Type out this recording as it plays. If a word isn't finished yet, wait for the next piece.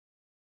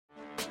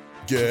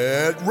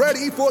Get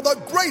ready for the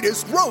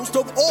greatest roast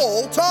of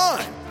all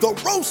time, the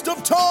Roast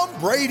of Tom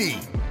Brady,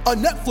 a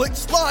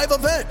Netflix live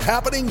event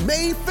happening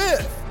May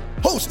 5th.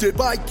 Hosted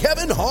by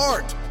Kevin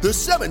Hart, the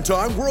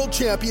 7-time world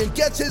champion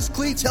gets his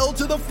cleats held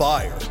to the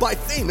fire by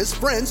famous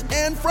friends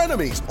and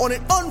frenemies on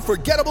an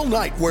unforgettable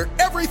night where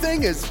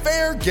everything is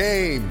fair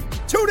game.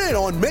 Tune in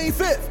on May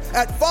 5th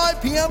at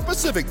 5 p.m.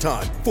 Pacific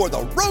time for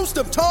the Roast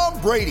of Tom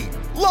Brady,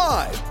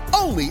 live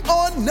only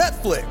on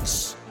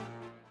Netflix.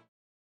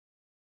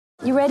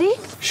 You ready?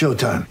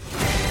 Showtime.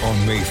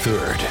 On May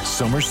 3rd,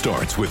 summer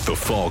starts with The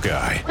Fall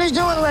Guy. Let's do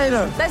it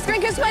later. Let's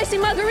drink a spicy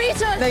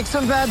margarita. Make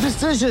some bad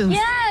decisions.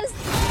 Yes!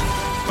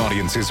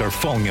 Audiences are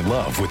falling in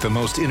love with the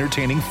most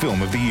entertaining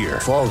film of the year.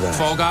 Fall Guy.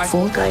 Fall Guy?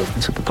 Fall guy.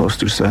 That's what the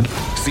poster said.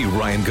 See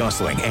Ryan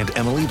Gosling and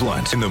Emily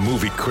Blunt in the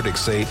movie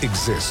critics say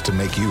exists to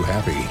make you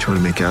happy. Trying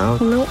to make it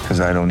out? Nope. Because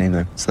I don't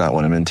either. It's not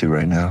what I'm into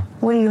right now.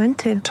 What are you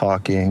into?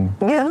 Talking.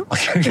 Yeah.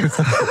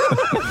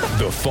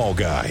 The Fall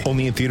Guy.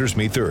 Only in theaters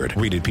May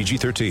 3rd. Rated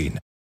PG-13.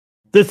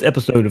 This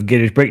episode of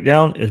Gators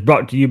Breakdown is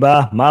brought to you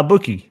by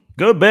MyBookie.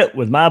 Go bet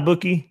with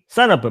MyBookie.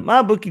 Sign up at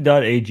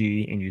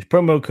mybookie.ag and use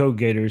promo code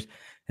Gators,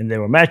 and they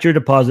will match your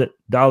deposit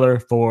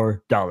dollar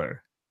for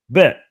dollar.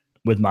 Bet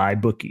with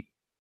MyBookie.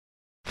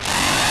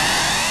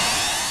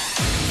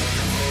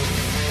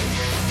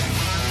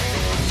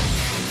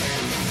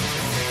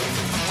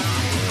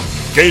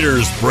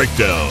 Gators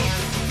Breakdown,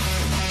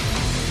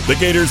 the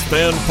Gators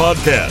fan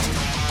podcast,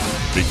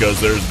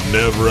 because there's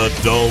never a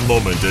dull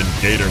moment in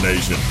Gator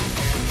Nation.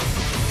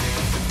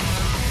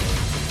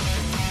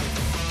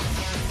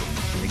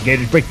 The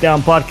Gators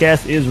Breakdown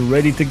podcast is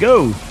ready to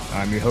go.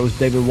 I'm your host,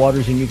 David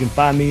Waters, and you can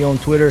find me on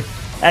Twitter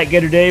at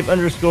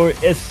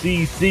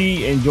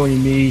GatorDave_SCC. And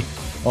joining me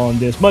on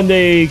this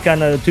Monday,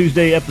 kind of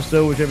Tuesday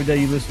episode, whichever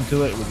day you listen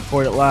to it, we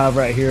record it live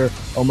right here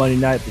on Monday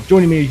night. But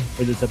joining me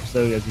for this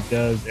episode, as he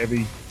does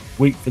every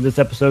week for this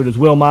episode, is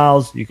Will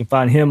Miles. You can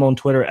find him on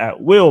Twitter at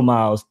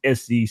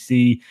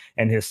WillMilesSCC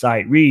and his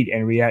site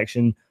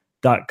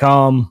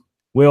readandreaction.com.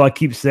 Will, I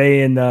keep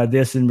saying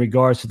this in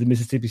regards to the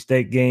Mississippi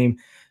State game.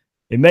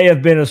 It may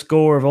have been a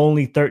score of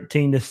only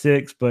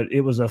 13-6, but it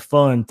was a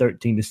fun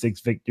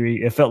 13-6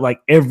 victory. It felt like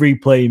every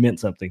play meant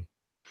something.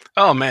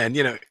 Oh, man,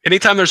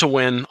 anytime there's a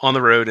win on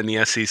the road in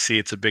the SEC,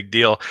 it's a big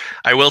deal.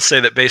 I will say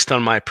that based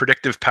on my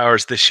predictive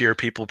powers this year,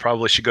 people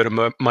probably should go to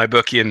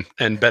MyBookie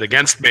and bet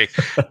against me.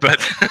 But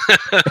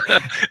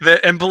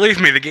and believe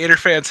me, the Gator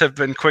fans have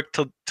been quick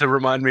to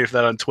remind me of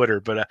that on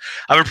Twitter. But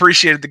I've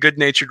appreciated the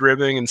good-natured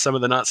ribbing and some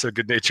of the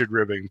not-so-good-natured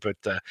ribbing. But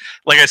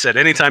like I said,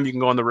 anytime you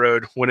can go on the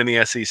road, win in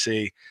the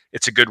SEC,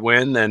 it's a good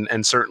win.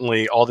 And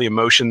certainly all the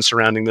emotion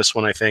surrounding this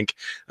one, I think,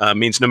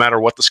 means no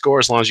matter what the score,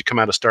 as long as you come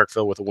out of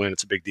Starkville with a win,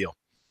 it's a big deal.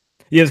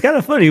 Yeah, it's kind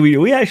of funny.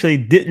 We actually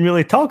didn't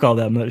really talk all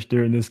that much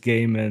during this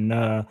game, and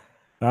I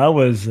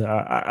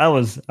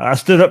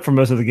stood up for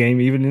most of the game,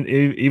 even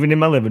in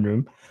my living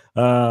room.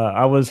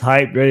 I was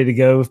hyped, ready to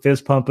go,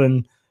 fist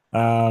pumping.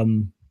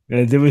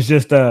 And it was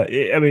just,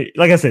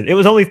 like I said, it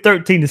was only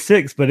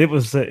 13-6, but it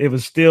was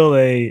still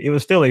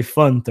a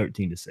fun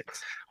 13-6.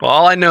 Well,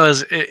 all I know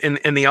is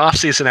in the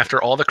offseason, after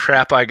all the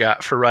crap I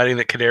got for writing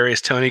that Kadarius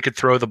Toney could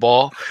throw the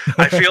ball,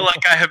 I feel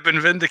like I have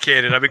been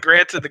vindicated. I mean,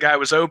 granted, the guy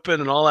was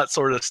open and all that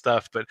sort of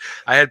stuff, but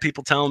I had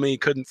people telling me he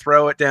couldn't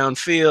throw it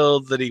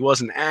downfield, that he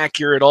wasn't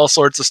accurate, all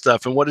sorts of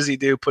stuff. And what does he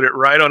do? Put it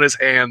right on his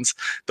hands,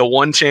 the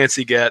one chance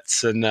he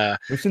gets. And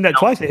we've seen that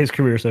twice in his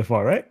career so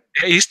far, right?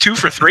 He's 2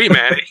 for 3,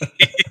 man.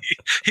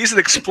 He's an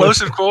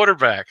explosive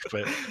quarterback.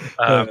 But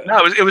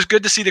no, it was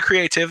good to see the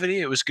creativity.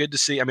 It was good to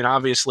see. I mean,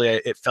 obviously,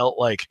 it felt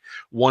like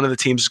one of the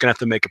teams was going to have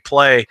to make a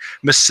play.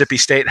 Mississippi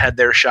State had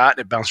their shot.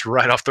 It bounced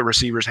right off the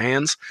receiver's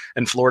hands.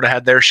 And Florida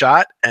had their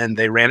shot, and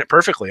they ran it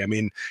perfectly. I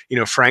mean,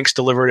 Franks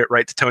delivered it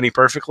right to Toney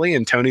perfectly,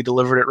 and Toney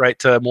delivered it right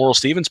to Moral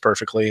Stevens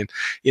perfectly. And,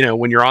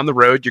 when you're on the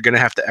road, you're going to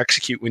have to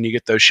execute when you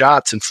get those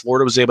shots. And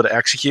Florida was able to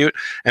execute,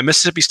 and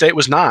Mississippi State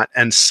was not.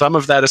 And some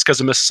of that is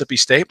because of Mississippi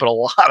State, but a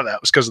lot of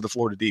that was because of the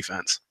Florida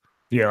defense.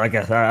 Yeah, like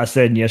I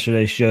said in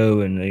yesterday's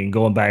show, and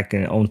going back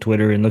on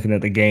Twitter and looking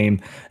at the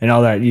game and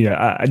all that,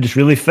 I just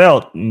really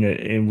felt,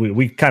 and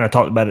we kind of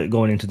talked about it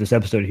going into this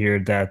episode here,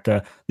 that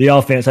the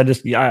offense,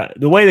 the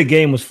way the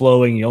game was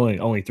flowing,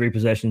 only 3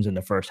 possessions in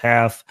the first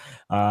half,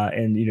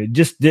 and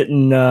just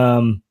didn't.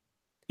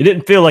 It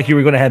didn't feel like you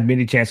were going to have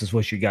many chances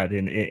once you got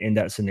in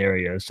that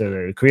scenario. So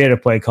the creative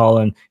play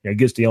calling,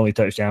 gets the only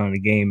touchdown in the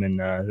game,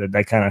 and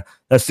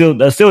that's still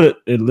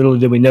little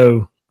did we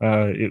know.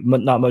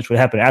 Not much would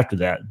happen after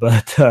that,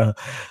 but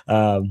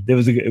there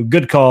was a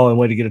good call and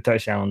way to get a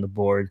touchdown on the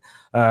board.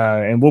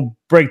 And we'll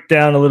break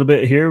down a little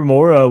bit here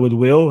more with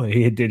Will.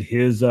 He did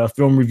his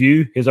film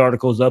review. His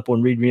article is up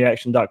on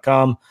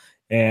readreaction.com,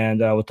 and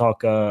we'll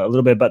talk a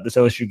little bit about this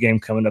LSU game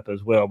coming up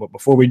as well. But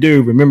before we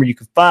do, remember you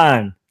can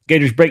find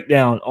Gators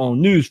Breakdown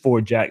on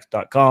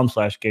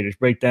news4jax.com/Gators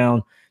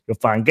Breakdown. You'll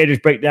find Gators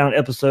Breakdown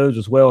episodes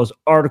as well as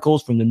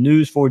articles from the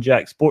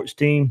News4Jax sports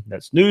team.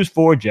 That's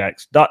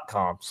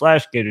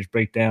news4jax.com/Gators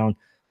Breakdown.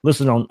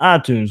 listen on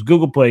iTunes,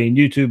 Google Play, and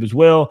YouTube as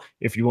well.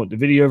 If you want the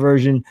video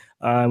version,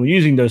 when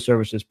using those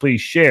services,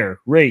 please share,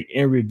 rate,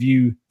 and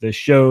review the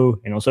show.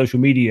 And on social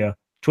media,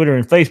 Twitter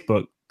and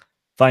Facebook,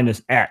 find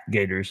us at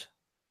Gators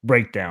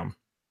Breakdown.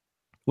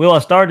 Will, I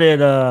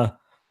started,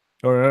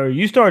 or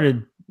you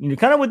started,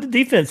 kind of with the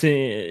defense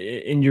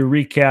in your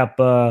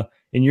recap,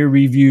 in your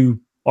review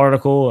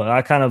article.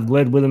 I kind of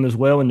led with them as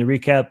well in the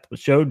recap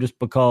show, just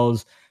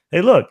because,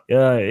 hey, look,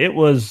 it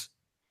was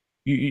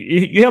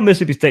you held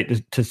Mississippi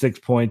State to 6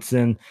 points,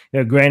 and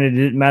granted,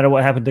 it didn't matter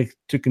what happened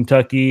to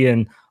Kentucky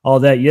and all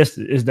that. Yes,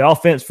 is the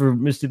offense for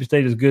Mississippi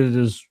State as good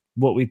as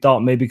what we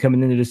thought maybe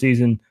coming into the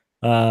season?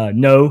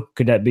 No.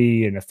 Could that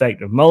be an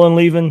effect of Mullen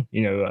leaving?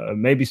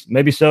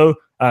 Maybe so.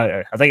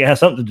 I think it has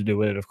something to do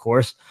with it, of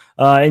course.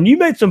 And you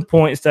made some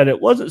points that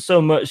it wasn't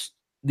so much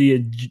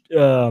the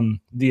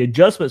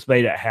adjustments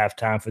made at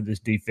halftime for this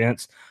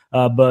defense,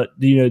 but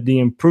the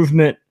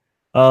improvement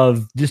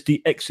of just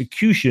the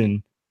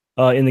execution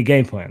in the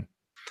game plan.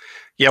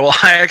 Yeah, well,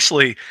 I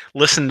actually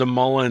listened to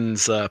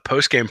Mullen's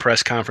post-game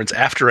press conference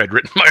after I'd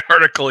written my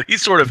article. He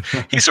sort of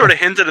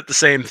hinted at the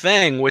same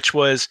thing, which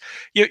was,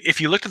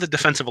 if you looked at the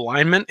defensive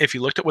alignment, if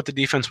you looked at what the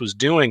defense was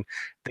doing,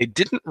 they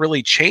didn't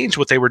really change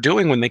what they were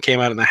doing when they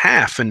came out in the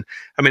half. And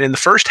I mean, in the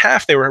first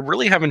half, they were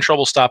really having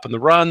trouble stopping the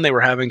run. They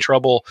were having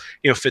trouble.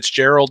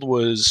 Fitzgerald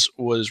was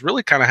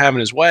really kind of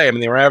having his way. I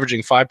mean, they were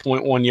averaging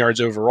 5.1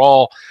 yards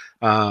overall,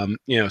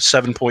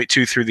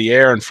 7.2 through the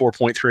air and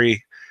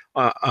 4.3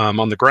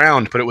 on the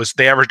ground, but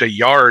they averaged a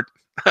yard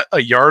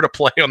a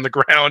play on the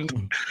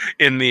ground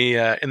in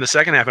the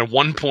second half and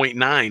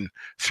 1.9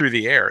 through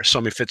the air. So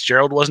I mean,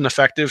 Fitzgerald wasn't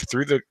effective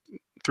through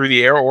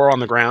the air or on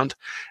the ground,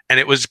 and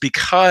it was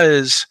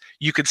because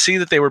you could see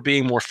that they were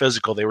being more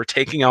physical. They were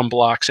taking on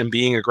blocks and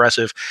being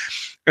aggressive.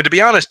 And to be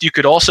honest, you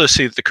could also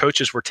see that the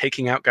coaches were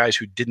taking out guys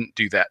who didn't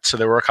do that. So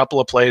there were a couple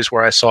of plays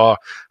where I saw,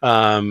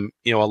 a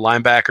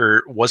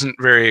linebacker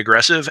wasn't very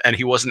aggressive and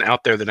he wasn't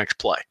out there the next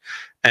play.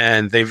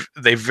 And they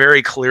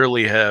very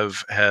clearly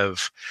have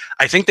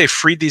I think they've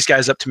freed these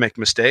guys up to make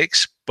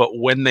mistakes, but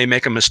when they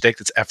make a mistake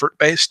that's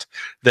effort-based,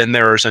 then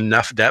there's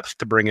enough depth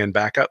to bring in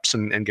backups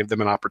and give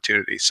them an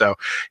opportunity. So,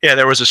 yeah,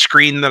 there was a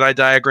screen that I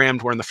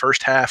diagrammed where in the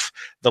first half,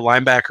 the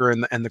linebacker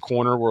and the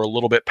corner were a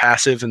little bit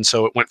passive, and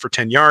so it went for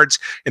 10 yards.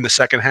 In the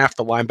second half,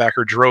 the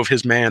linebacker drove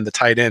his man, the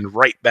tight end,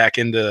 right back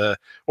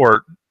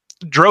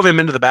drove him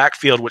into the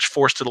backfield, which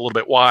forced it a little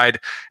bit wide,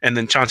 and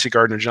then Chauncey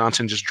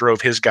Gardner-Johnson just drove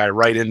his guy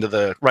right into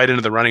the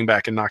running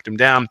back and knocked him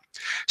down.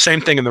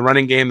 Same thing in the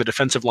running game. The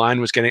defensive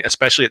line was getting,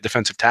 especially at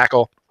defensive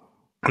tackle,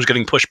 was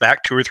getting pushed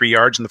back 2 or 3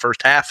 yards in the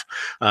first half.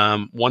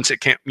 Once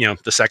it came,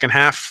 the second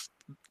half,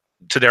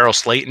 Tadaro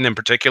Slayton in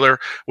particular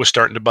was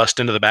starting to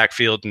bust into the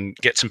backfield and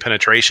get some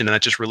penetration, and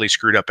that just really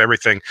screwed up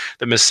everything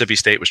that Mississippi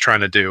State was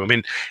trying to do. I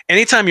mean,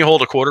 anytime you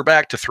hold a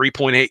quarterback to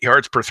 3.8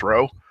 yards per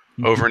throw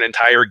over an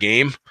entire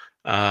game,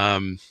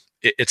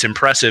 it's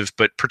impressive,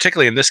 but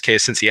particularly in this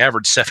case, since he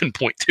averaged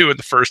 7.2 in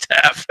the first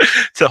half,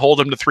 to hold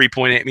him to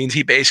 3.8 means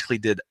he basically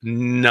did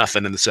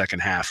nothing in the second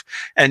half.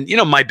 And,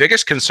 my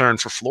biggest concern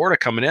for Florida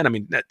coming in, I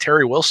mean,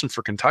 Terry Wilson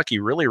for Kentucky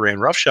really ran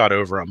roughshod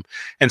over him.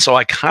 And so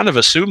I kind of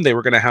assumed they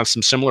were going to have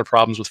some similar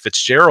problems with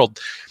Fitzgerald.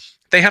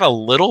 They had a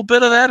little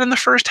bit of that in the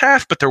first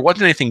half, but there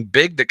wasn't anything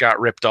big that got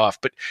ripped off.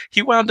 But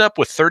he wound up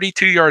with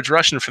 32 yards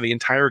rushing for the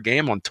entire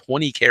game on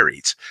 20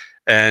 carries.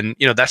 And,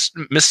 that's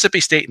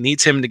Mississippi State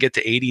needs him to get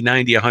to 80,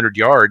 90, 100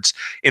 yards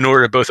in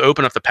order to both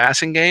open up the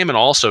passing game and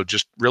also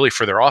just really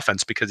for their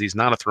offense, because he's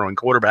not a throwing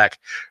quarterback.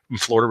 And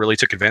Florida really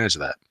took advantage of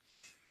that.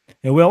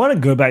 And I want to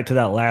go back to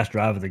that last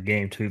drive of the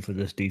game too for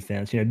this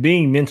defense.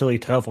 Being mentally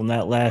tough on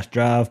that last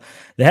drive,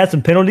 they had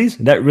some penalties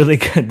that really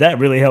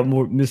helped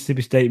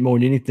Mississippi State more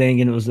than anything,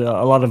 and it was a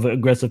lot of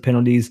aggressive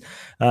penalties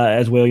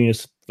as well.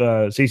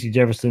 CeCe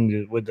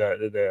Jefferson with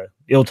the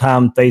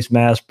ill-timed face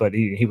mask, but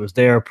he was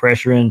there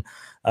pressuring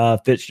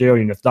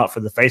Fitzgerald. If not for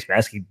the face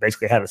mask, he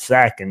basically had a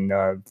sack, and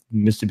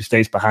Mississippi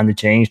State's behind the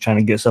chains trying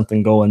to get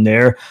something going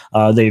there.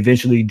 They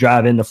eventually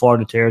drive into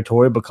Florida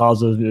territory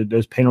because of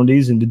those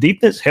penalties, and the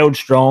defense held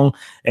strong.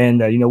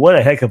 And what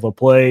a heck of a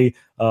play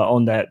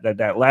on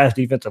that last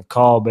defensive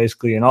call,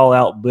 basically an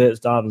all-out blitz.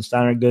 Donovan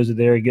Steiner goes in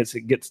there, gets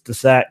the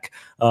sack.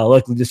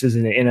 Luckily, this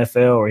isn't the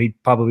NFL, or he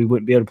probably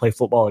wouldn't be able to play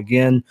football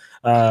again.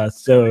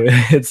 So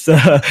it's,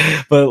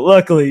 but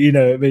luckily,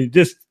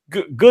 just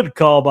good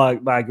call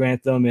by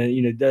Grantham,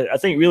 and I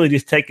think really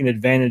just taking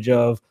advantage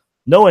of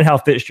knowing how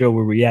Fitzgerald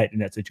will react in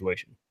that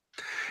situation.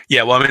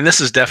 Yeah, well, I mean, this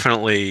is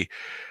definitely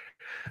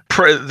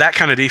that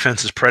kind of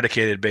defense is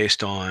predicated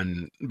based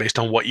on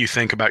what you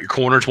think about your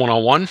corners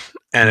one-on-one,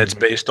 and it's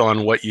based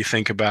on what you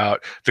think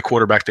about the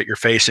quarterback that you're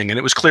facing. And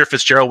it was clear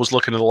Fitzgerald was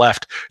looking to the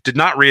left, did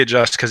not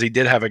readjust because he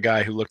did have a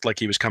guy who looked like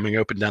he was coming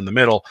open down the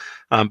middle.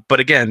 But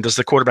again, does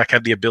the quarterback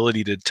have the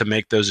ability to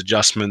make those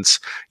adjustments?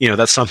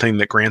 That's something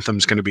that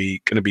Grantham's going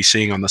to be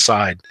seeing on the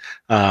side,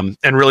 and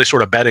really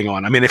sort of betting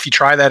on. I mean, if you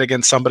try that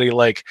against somebody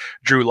like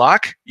Drew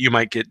Lock, you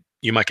might get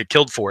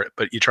killed for it,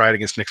 but you try it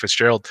against Nick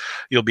Fitzgerald,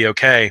 you'll be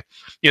okay.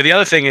 The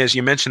other thing is,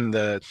 you mentioned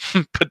the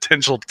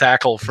potential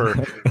tackle for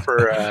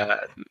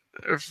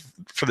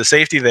for the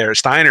safety there,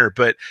 Steiner.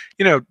 But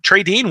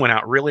Trey Dean went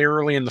out really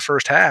early in the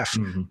first half.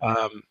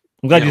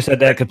 I'm glad you said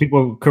that because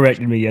people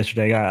corrected me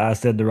yesterday. I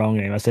said the wrong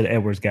name. I said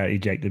Edwards got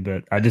ejected,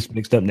 but I just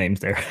mixed up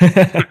names there.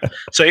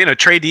 So,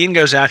 Trey Dean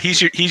goes out.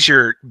 He's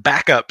your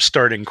backup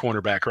starting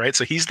cornerback, right?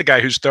 So he's the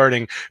guy who's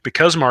starting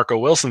because Marco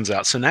Wilson's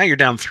out. So now you're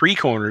down 3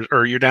 corners,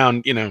 or you're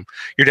down to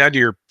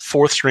your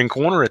 4th string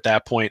corner at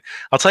that point.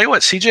 I'll tell you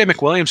what, CJ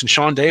McWilliams and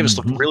Sean Davis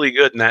looked really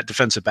good in that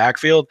defensive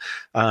backfield.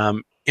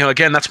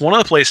 Again, that's one of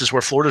the places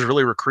where Florida's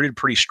really recruited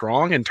pretty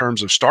strong in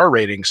terms of star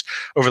ratings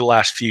over the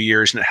last few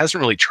years, and it hasn't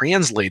really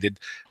translated,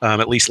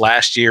 at least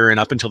last year and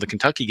up until the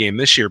Kentucky game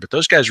this year. But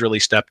those guys really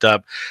stepped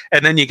up.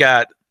 And then you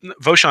got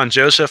Voshon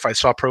Joseph. I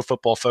saw Pro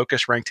Football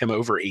Focus ranked him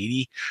over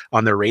 80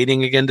 on their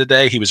rating again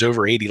today. He was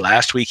over 80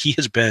 last week. He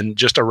has been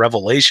just a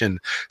revelation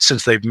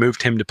since they've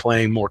moved him to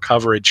playing more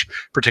coverage,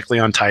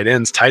 particularly on tight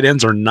ends. Tight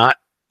ends are not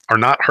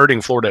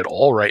hurting Florida at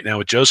all right now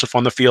with Joseph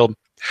on the field.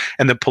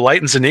 And then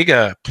Polite and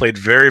Zuniga played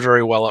very,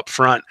 very well up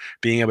front,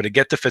 being able to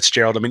get to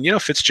Fitzgerald. I mean,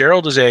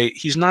 Fitzgerald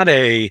he's not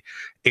a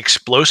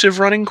explosive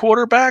running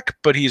quarterback,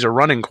 but he's a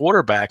running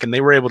quarterback, and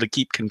they were able to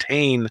keep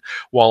contained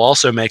while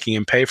also making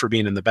him pay for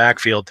being in the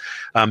backfield.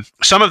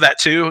 Some of that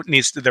too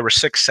there were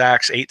 6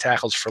 sacks, 8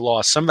 tackles for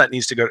loss. Some of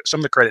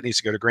the credit needs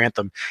to go to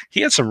Grantham.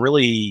 He had some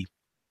really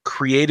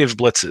creative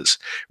blitzes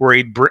where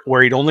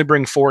he'd only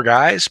bring 4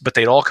 guys, but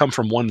they'd all come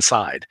from one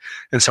side.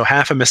 And so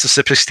half of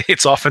Mississippi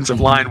State's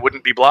offensive line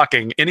wouldn't be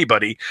blocking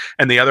anybody,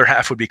 and the other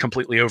half would be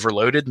completely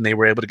overloaded, and they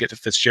were able to get to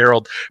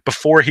Fitzgerald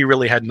before he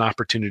really had an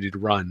opportunity to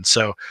run.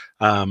 So,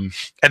 and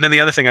then the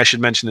other thing I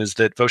should mention is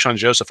that Voshon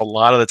Joseph a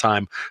lot of the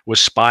time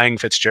was spying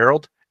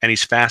Fitzgerald, and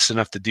he's fast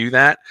enough to do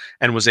that,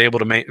 and was able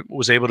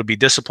to be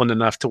disciplined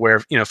enough to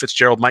where,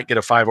 Fitzgerald might get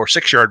a 5 or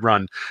 6 yard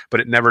run,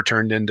 but it never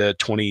turned into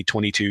 20,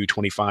 22,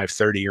 25,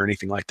 30 or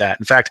anything like that.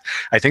 In fact,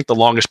 I think the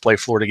longest play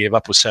Florida gave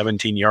up was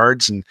 17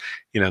 yards. And,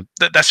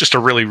 that's just a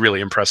really,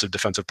 really impressive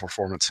defensive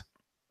performance.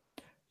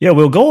 Yeah.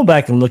 Well, going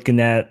back and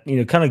looking at,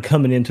 kind of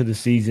coming into the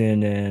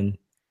season, and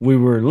we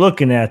were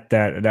looking at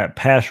that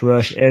pass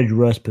rush, edge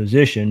rush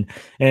position,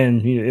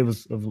 and it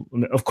was,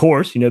 of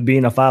course,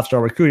 being a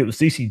 5-star recruit, it was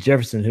CeCe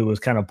Jefferson who was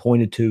kind of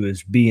pointed to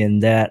as being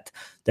that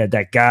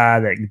guy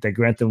that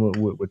Grantham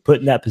would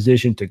put in that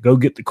position to go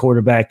get the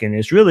quarterback. And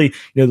it's really,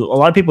 a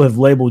lot of people have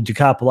labeled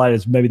Ja'Kai Polite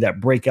as maybe that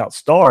breakout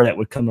star that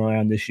would come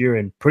around this year,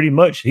 and pretty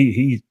much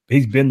he's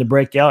been the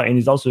breakout, and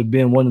he's also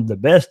been one of the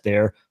best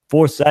there.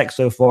 4 sacks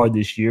so far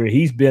this year.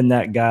 He's been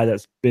that guy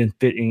that's been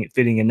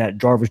fitting in that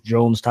Jarvis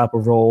Jones type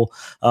of role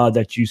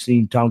that you've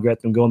seen Tom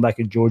Grantham going back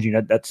in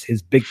Georgia. That's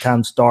his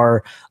big-time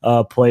star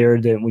player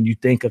that when you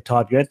think of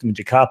Todd Grantham,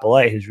 Ja'Kai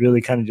Polite has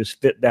really kind of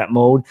just fit that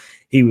mold.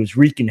 He was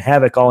wreaking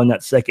havoc all in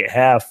that second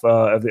half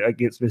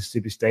against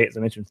Mississippi State. As I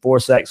mentioned,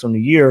 4 sacks on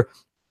the year.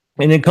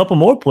 And then a couple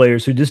more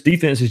players who this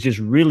defense has just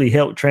really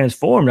helped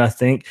transform, I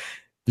think.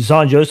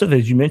 Voshon Joseph,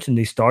 as you mentioned,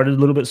 he started a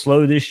little bit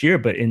slow this year,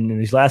 but in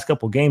these last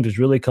couple of games has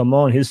really come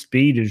on. His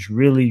speed is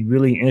really,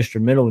 really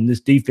instrumental in this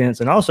defense.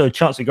 And also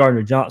Chauncey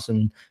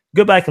Gardner-Johnson,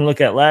 go back and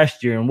look at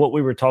last year, and what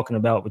we were talking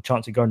about with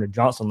Chauncey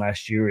Gardner-Johnson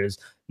last year is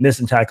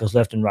missing tackles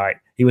left and right.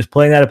 He was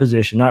playing out of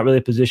position, not really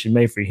a position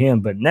made for him,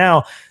 but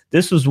now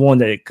this was one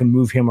that can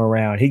move him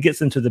around. He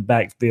gets into the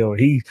backfield.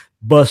 He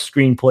busts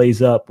screen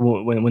plays up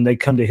when they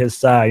come to his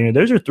side.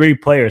 Those are 3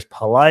 players,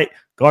 Polite,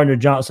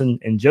 Gardner-Johnson,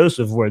 and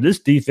Joseph, where this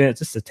defense,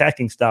 this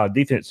attacking style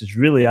defense is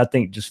really, I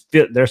think, just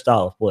fit their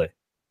style of play.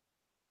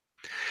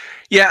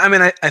 Yeah, I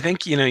mean, I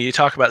think, you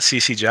talk about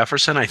CeCe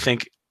Jefferson. I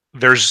think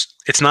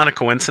it's not a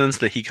coincidence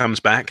that he comes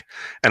back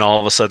and all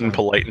of a sudden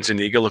Polite and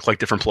Zuniga look like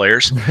different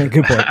players.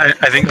 Good point.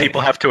 I think people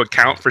have to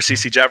account for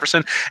CeCe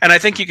Jefferson. And I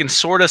think you can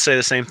sort of say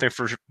the same thing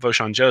for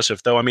Voshon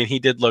Joseph, though. I mean, he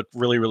did look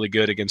really, really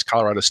good against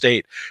Colorado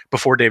State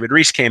before David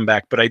Reese came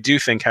back. But I do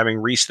think having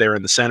Reese there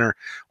in the center,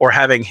 or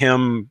having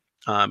him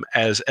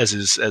as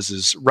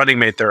his running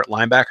mate there at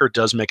linebacker,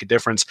 does make a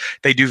difference.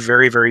 They do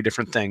very, very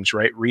different things,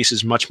 right? Reese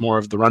is much more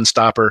of the run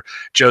stopper.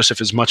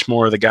 Joseph is much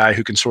more of the guy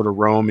who can sort of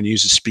roam and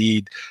use his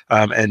speed,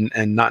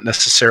 and not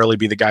necessarily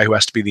be the guy who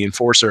has to be the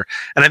enforcer.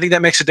 And I think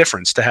that makes a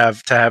difference to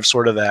have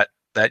sort of that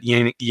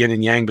yin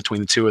and yang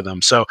between the two of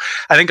them. So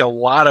I think a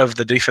lot of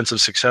the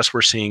defensive success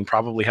we're seeing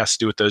probably has to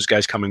do with those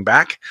guys coming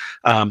back.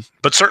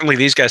 But certainly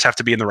these guys have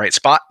to be in the right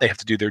spot. They have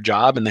to do their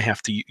job, and they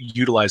have to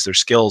utilize their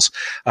skills.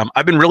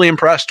 I've been really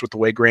impressed with the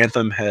way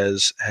Grantham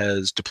has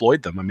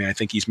deployed them. I mean, I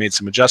think he's made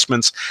some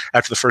adjustments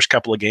after the first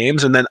couple of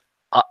games. And then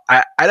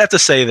I'd have to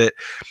say that,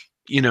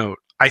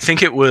 I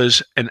think it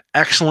was an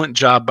excellent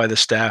job by the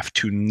staff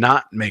to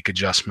not make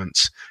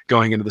adjustments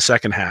going into the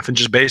second half and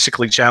just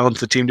basically challenge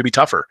the team to be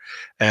tougher.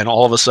 And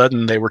all of a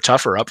sudden they were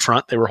tougher up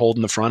front. They were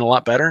holding the front a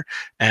lot better,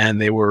 and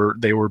they were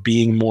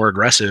being more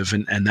aggressive.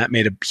 And that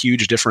made a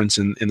huge difference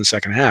in the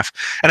second half.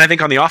 And I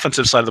think on the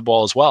offensive side of the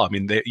ball as well, I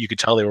mean, you could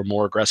tell they were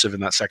more aggressive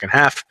in that second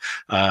half.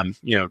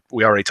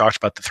 We already talked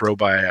about the throw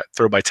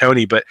by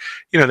Tony, but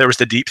there was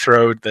the deep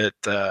throw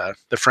that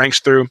Franks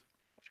threw.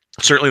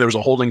 Certainly there was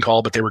a holding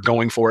call, but they were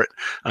going for it,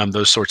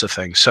 those sorts of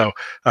things. So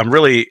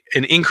really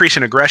an increase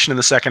in aggression in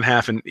the second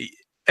half. And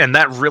and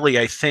that really,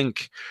 I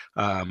think,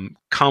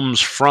 comes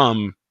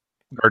from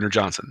Gardner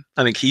Johnson.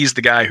 I think he's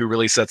the guy who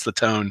really sets the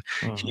tone.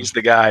 He's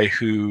the guy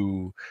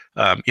who,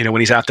 when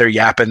he's out there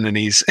yapping and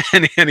he's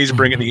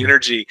bringing the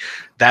energy,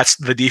 that's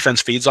the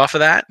defense feeds off of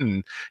that.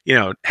 And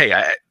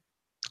hey,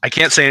 I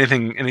can't say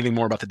anything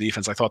more about the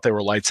defense. I thought they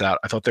were lights out.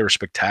 I thought they were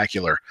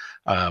spectacular.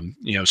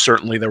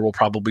 Certainly there will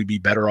probably be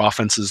better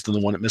offenses than the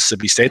one at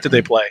Mississippi State that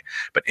they play.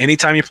 But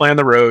anytime you play on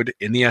the road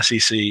in the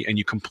SEC and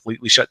you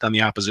completely shut down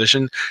the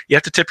opposition, you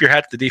have to tip your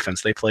hat to the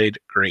defense. They played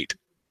great.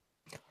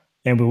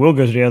 And we will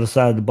go to the other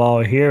side of the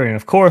ball here. And,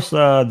 of course,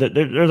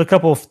 there's a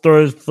couple of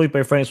throws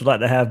Felipe Franks would like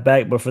to have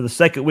back. But for the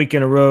second week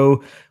in a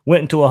row,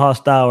 went into a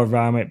hostile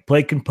environment,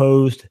 played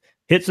composed,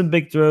 hit some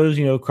big throws,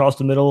 across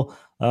the middle,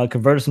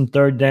 converted some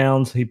third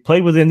downs. He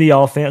played within the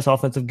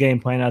offensive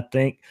game plan, I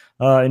think,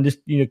 and just,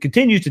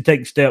 continues to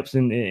take steps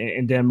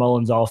in Dan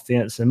Mullen's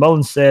offense. And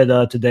Mullen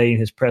said today in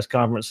his press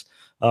conference,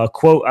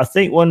 quote, "I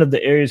think one of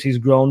the areas he's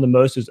grown the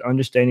most is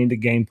understanding the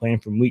game plan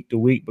from week to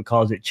week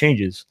because it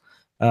changes.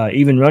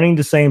 Even running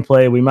the same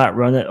play, we might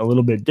run it a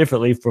little bit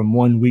differently from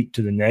one week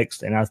to the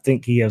next. And I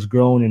think he has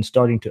grown in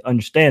starting to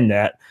understand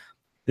that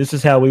this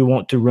is how we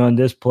want to run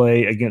this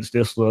play against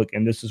this look.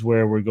 And this is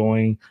where we're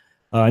going.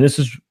 And this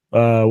is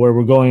where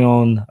we're going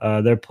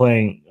on. They're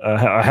playing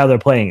how they're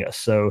playing us.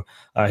 So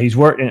he's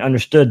worked and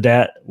understood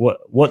that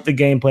what the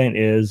game plan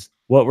is,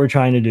 what we're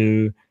trying to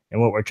do, and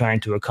what we're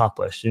trying to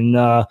accomplish. And,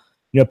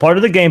 part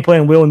of the game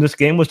plan, Will, in this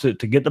game was to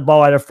get the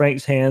ball out of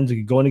Frank's hands,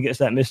 going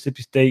against that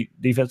Mississippi State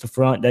defensive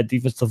front, that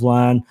defensive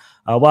line.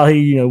 While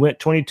he, went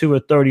 22 or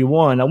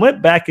 31, I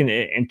went back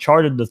and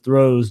charted the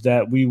throws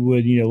that we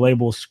would,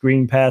 label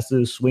screen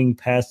passes, swing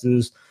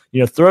passes,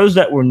 throws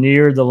that were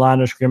near the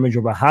line of scrimmage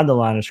or behind the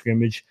line of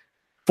scrimmage.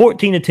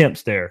 14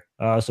 attempts there.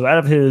 So out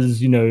of his,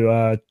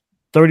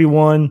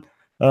 31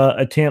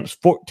 attempts,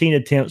 14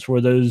 attempts were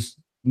those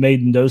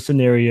made in those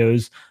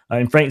scenarios,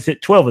 and Franks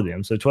hit 12 of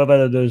them. So 12 out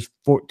of those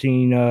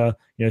 14,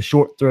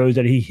 short throws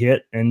that he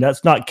hit, and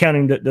that's not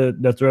counting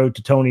the throw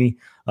to Tony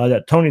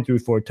that Tony threw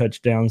for a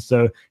touchdown.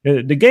 So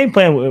the game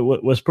plan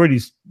was pretty,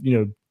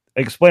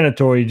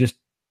 explanatory. Just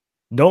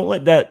don't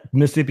let that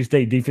Mississippi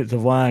State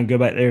defensive line go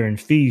back there and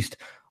feast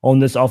on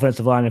this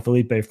offensive line and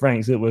Felipe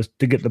Franks. It was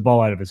to get the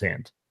ball out of his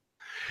hands.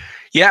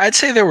 Yeah, I'd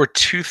say there were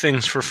two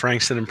things for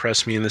Franks that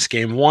impressed me in this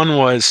game. One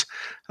was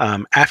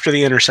after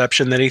the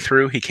interception that he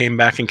threw, he came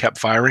back and kept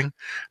firing.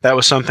 That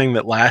was something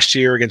that last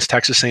year against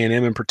Texas A&M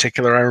in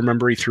particular, I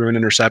remember he threw an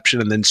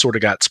interception and then sort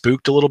of got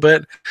spooked a little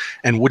bit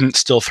and wouldn't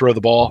still throw the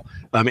ball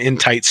in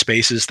tight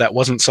spaces. That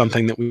wasn't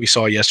something that we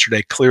saw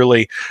yesterday.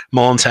 Clearly,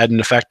 Mullins had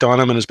an effect on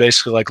him and is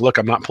basically like, look,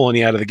 I'm not pulling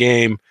you out of the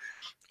game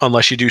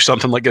unless you do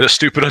something like get a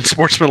stupid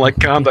unsportsmanlike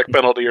conduct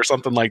penalty or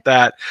something like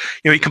that.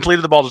 He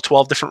completed the ball to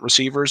 12 different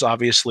receivers.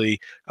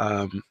 Obviously,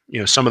 some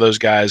of those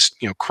guys,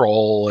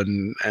 Kroll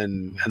and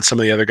some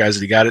of the other guys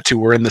that he got it to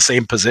were in the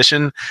same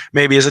position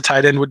maybe as a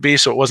tight end would be.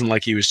 So it wasn't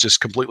like he was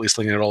just completely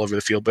slinging it all over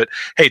the field. But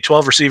hey,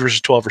 12 receivers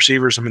is 12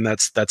 receivers. I mean,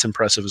 that's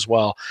impressive as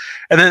well.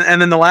 And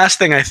then the last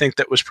thing I think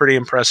that was pretty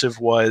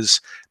impressive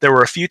was there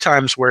were a few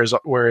times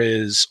where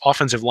his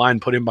offensive line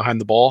put him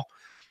behind the ball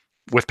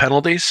with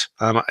penalties.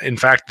 In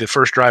fact, the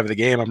first drive of the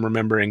game, I'm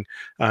remembering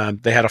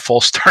they had a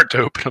false start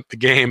to open up the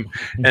game,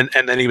 and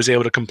then he was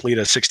able to complete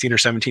a 16 or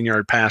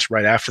 17-yard pass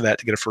right after that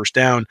to get a first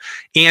down,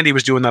 and he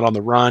was doing that on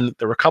the run.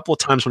 There were a couple of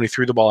times when he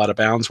threw the ball out of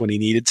bounds when he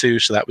needed to,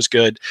 so that was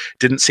good.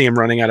 Didn't see him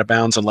running out of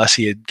bounds unless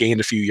he had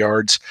gained a few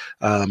yards.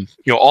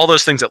 All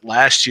those things that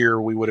last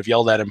year we would have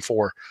yelled at him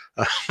for.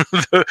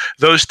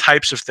 Those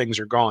types of things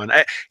are gone.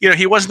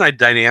 He wasn't a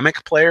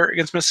dynamic player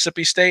against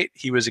Mississippi State.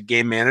 He was a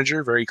game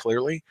manager very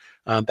clearly.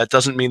 That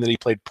doesn't mean that he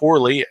played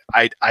poorly.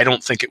 I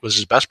don't think it was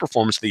his best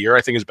performance of the year.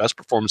 I think his best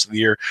performance of the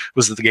year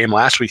was at the game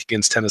last week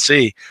against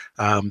Tennessee.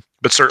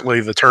 But certainly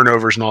the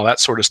turnovers and all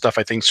that sort of stuff,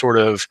 I think sort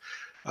of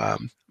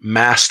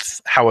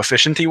masked how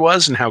efficient he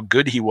was and how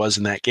good he was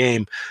in that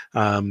game.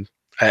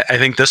 I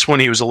think this one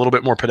he was a little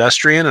bit more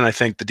pedestrian, and I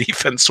think the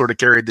defense sort of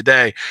carried the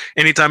day.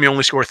 Anytime you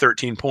only score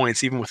 13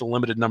 points, even with a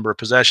limited number of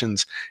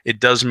possessions, it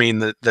does mean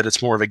that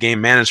it's more of a game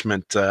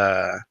management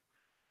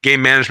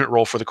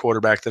role for the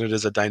quarterback than it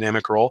is a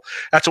dynamic role.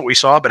 That's what we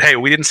saw. But hey,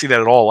 we didn't see that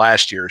at all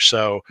last year.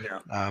 So,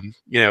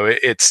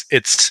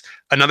 it's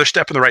another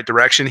step in the right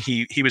direction.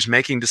 He was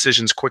making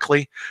decisions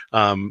quickly.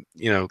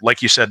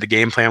 Like you said, the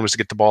game plan was to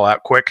get the ball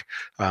out quick.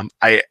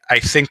 I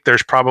think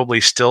there's probably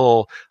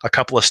still a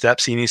couple of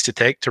steps he needs to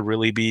take to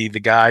really be the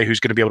guy who's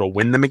going to be able to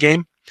win them a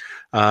game.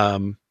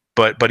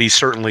 But he's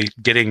certainly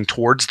getting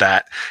towards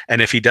that.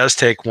 And if he does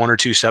take one or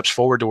two steps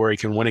forward to where he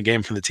can win a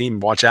game for the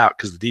team, watch out,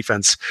 because the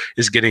defense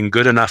is getting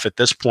good enough at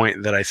this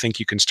point that I think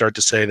you can start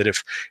to say that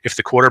if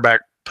the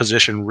quarterback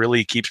position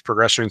really keeps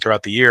progressing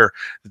throughout the year,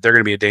 that they're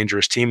going to be a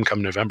dangerous team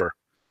come November.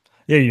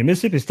 Yeah,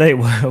 Mississippi State,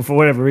 for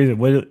whatever reason,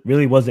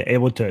 really wasn't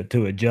able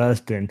to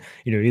adjust and,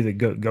 either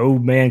go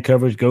man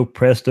coverage, go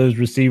press those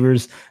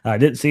receivers. I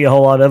didn't see a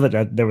whole lot of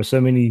it. There were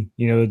so many,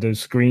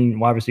 those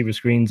wide receiver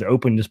screens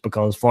open just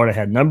because Florida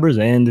had numbers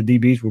and the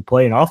DBs were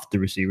playing off the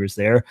receivers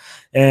there.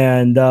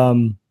 And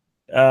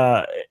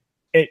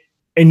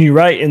And you're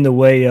right in the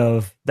way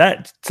of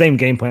that same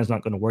game plan is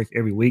not going to work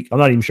every week. I'm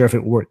not even sure if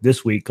it will work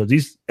this week because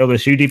these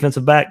LSU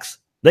defensive backs,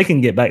 they can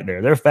get back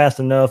there. They're fast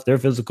enough. They're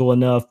physical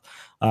enough.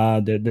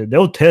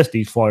 They'll test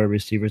these Florida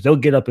receivers. They'll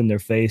get up in their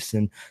face.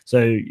 And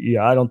so,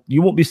 yeah,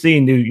 you won't be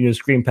seeing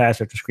screen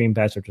pass after screen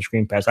pass after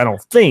screen pass, I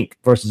don't think,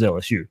 versus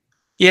LSU.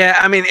 Yeah,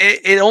 I mean,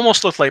 it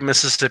almost looked like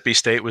Mississippi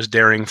State was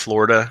daring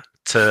Florida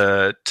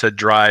to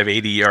drive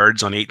 80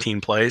 yards on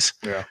 18 plays.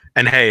 Yeah.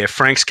 And hey, if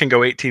Franks can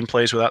go 18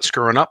 plays without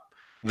screwing up,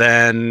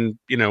 then,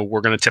 we're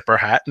going to tip our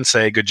hat and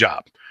say good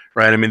job,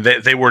 right? I mean,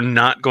 they were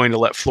not going to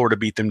let Florida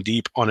beat them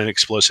deep on an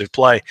explosive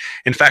play.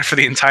 In fact, for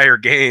the entire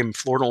game,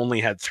 Florida only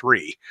had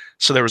 3.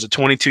 So there was a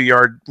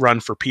 22-yard run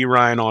for P.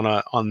 Ryan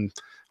on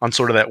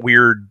sort of that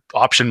weird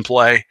option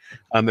play.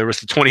 There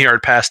was the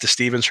 20-yard pass to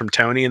Stevens from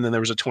Tony, and then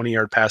there was a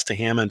 20-yard pass to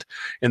Hammond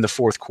in the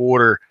fourth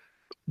quarter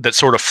that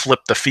sort of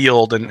flipped the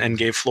field and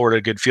gave Florida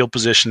a good field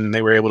position. And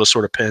they were able to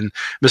sort of pin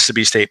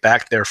Mississippi State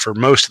back there for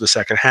most of the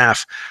second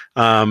half.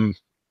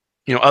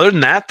 Other than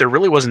that, there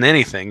really wasn't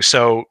anything.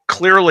 So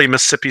clearly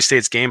Mississippi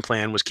State's game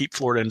plan was keep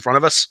Florida in front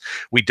of us.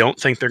 We don't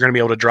think they're going to be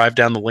able to drive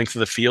down the length of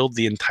the field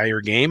the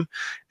entire game.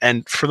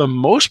 And for the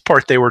most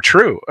part, they were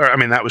true.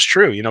 That was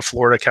true.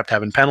 Florida kept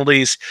having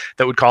penalties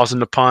that would cause them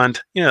to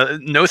punt,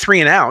 no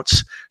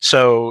 3-and-outs.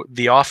 So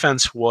the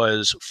offense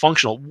was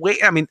functional.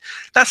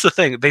 That's the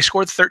thing. They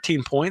scored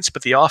 13 points,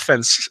 but the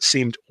offense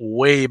seemed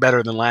way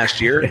better than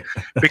last year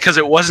because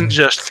it wasn't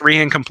just 3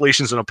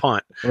 incompletions and a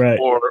punt, right?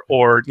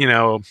 Or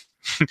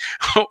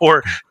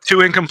 2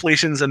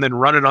 incompletions and then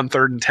run it on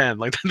 3rd and 10.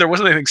 Like there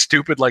wasn't anything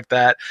stupid like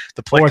that.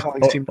 The play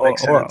calling seemed to make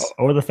sense.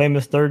 Or the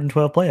famous 3rd and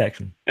 12 play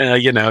action.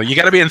 You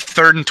got to be in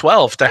 3rd and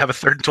 12 to have a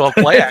 3rd and 12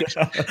 play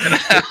action.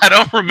 I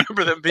don't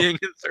remember them being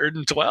in 3rd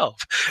and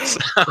 12.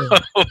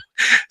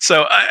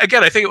 So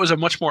again, I think it was a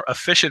much more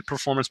efficient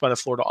performance by the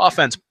Florida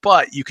offense,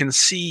 but you can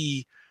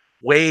see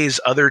ways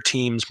other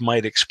teams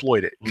might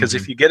exploit it. Because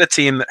if you get a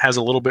team that has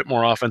a little bit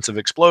more offensive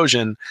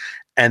explosion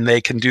and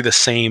they can do the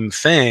same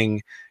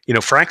thing,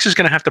 Franks is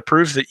going to have to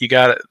prove that you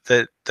got it,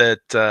 or they're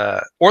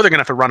going to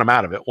have to run them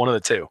out of it. One of the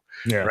two,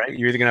 right?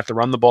 You're either going to have to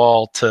run the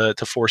ball to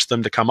force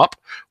them to come up,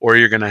 or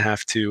you're going to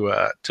have to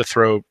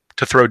throw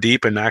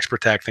deep and max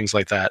protect, things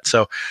like that.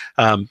 So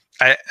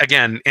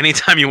again,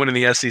 anytime you win in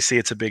the SEC,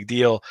 it's a big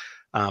deal.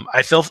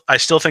 I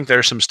still think there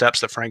are some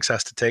steps that Franks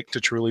has to take to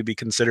truly be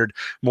considered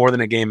more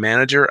than a game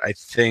manager. I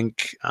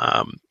think,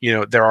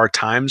 there are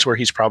times where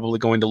he's probably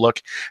going to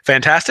look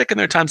fantastic, and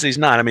there are times that he's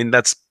not.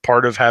 That's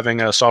part of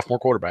having a sophomore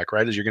quarterback,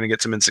 right? Is you're going to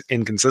get some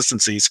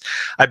inconsistencies.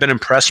 I've been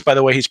impressed by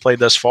the way he's played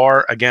thus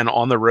far, again,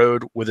 on the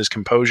road with his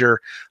composure,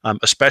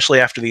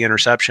 especially after the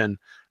interception.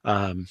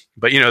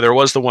 But there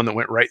was the one that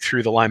went right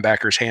through the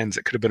linebacker's hands.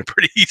 It could have been a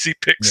pretty easy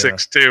pick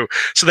six too.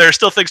 So there are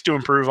still things to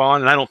improve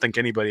on, and I don't think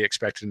anybody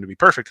expected him to be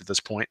perfect at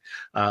this point.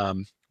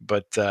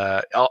 But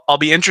I'll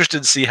be interested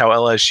to see how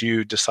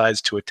LSU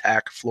decides to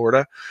attack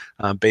Florida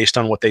based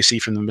on what they see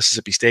from the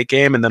Mississippi State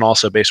game, and then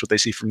also based on what they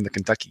see from the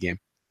Kentucky game.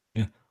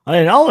 Yeah,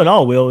 all in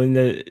all, Will,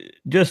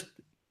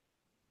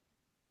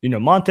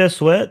 Montez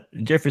Sweat,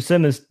 Jeffrey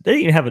Simmons,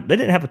 they didn't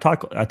have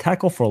a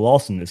tackle for a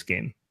loss in this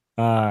game.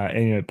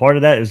 And part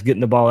of that is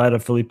getting the ball out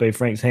of Felipe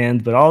Frank's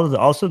hands, but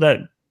also that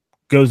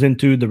goes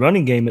into the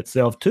running game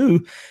itself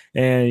too.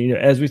 And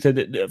as we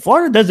said,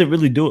 Florida doesn't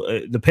really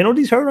do the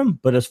penalties hurt them,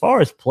 but as far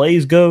as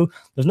plays go,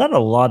 there's not a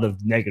lot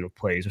of negative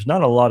plays. There's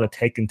not a lot of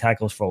taking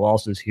tackles for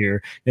losses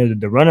here.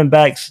 The running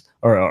backs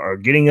are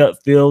getting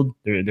upfield.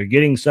 They're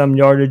getting some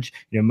yardage.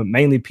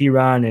 Mainly P.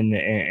 Ryan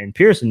and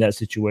Pierce in that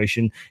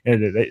situation.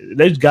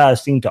 Those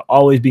guys seem to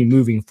always be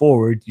moving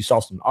forward. You saw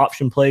some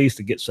option plays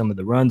to get some of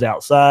the runs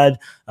outside.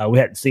 We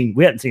hadn't seen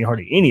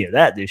hardly any of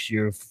that this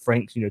year.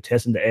 Frank's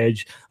testing the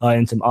edge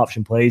in some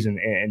option plays,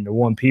 and the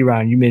one P.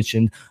 Ryan you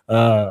mentioned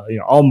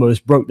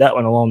almost broke that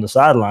one along the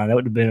sideline. That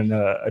would have been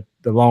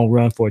the long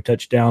run for a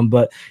touchdown.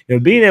 But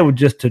being able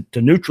just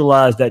to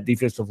neutralize that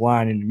defensive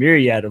line in a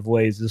myriad of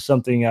ways is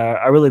something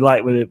I really like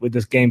with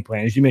this game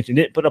plan. As you mentioned,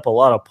 it didn't put up a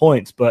lot of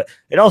points, but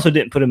it also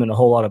didn't put them in a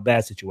whole lot of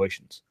bad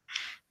situations.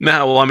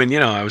 No, well,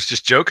 I was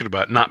just joking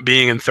about not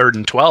being in 3rd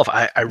and 12.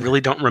 I really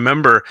don't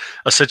remember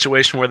a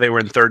situation where they were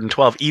in 3rd and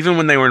 12. Even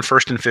when they were in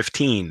 1st and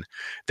 15,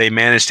 they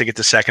managed to get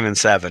to 2nd and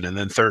 7 and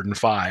then 3rd and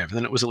 5. And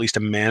then it was at least a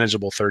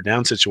manageable 3rd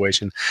down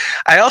situation.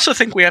 I also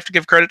think we have to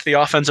give credit to the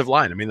offensive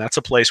line. That's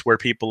a place where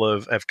people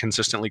have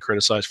consistently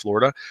criticized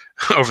Florida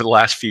over the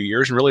last few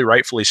years, and really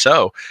rightfully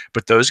so.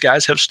 But those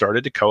guys have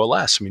started to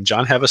coalesce.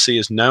 John Hevesy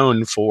is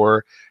known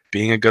for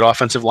being a good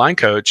offensive line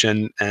coach,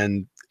 and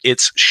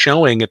it's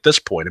showing at this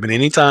point.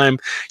 Anytime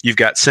you've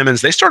got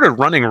Simmons, they started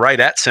running right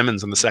at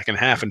Simmons in the second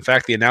half. In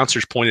fact, the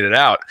announcers pointed it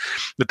out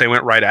that they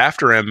went right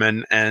after him,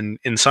 and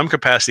in some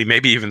capacity,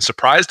 maybe even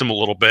surprised him a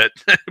little bit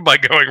by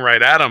going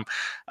right at him.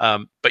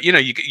 But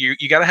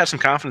you got to have some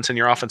confidence in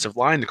your offensive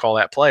line to call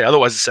that play.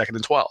 Otherwise, it's 2nd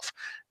and 12.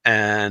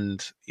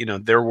 And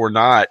there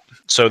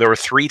were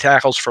 3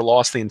 tackles for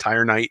loss the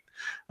entire night.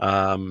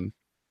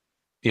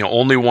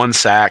 only 1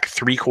 sack,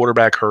 3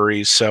 quarterback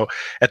hurries. So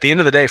at the end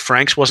of the day,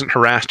 Franks wasn't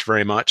harassed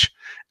very much,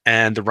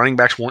 and the running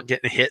backs weren't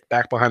getting hit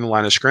back behind the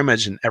line of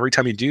scrimmage. And every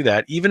time you do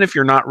that, even if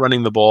you're not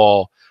running the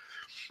ball,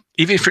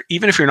 even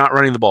if you're not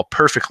running the ball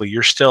perfectly,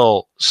 you're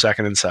still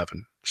 2nd and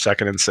 7,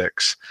 2nd and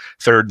 6,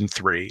 3rd and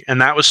 3.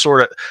 And that was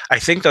I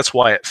think that's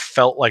why it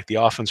felt like the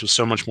offense was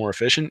so much more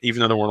efficient, even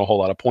though there weren't a whole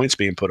lot of points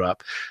being put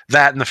up.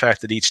 That and the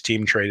fact that each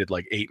team traded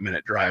like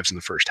 8-minute drives in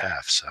the first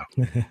half. So.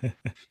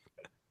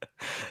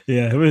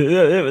 Yeah,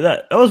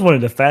 that was one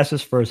of the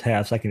fastest first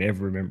halves I can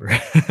ever remember.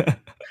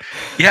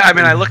 Yeah, I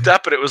mean, I looked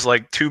up and it was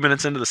like 2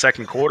 minutes into the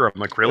second quarter.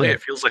 I'm like, really?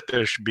 It feels like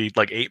there should be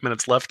like 8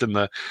 minutes left in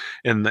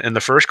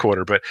the first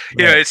quarter. But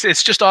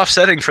it's just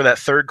offsetting for that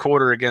third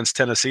quarter against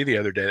Tennessee the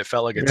other day. It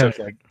felt like it took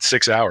like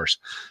 6 hours.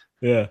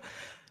 Yeah.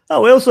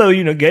 Oh, we also,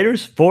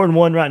 Gators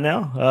 4-1 right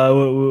now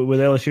with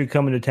LSU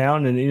coming to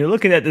town, and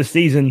looking at the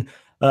season.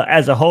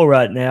 As a whole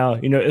right now,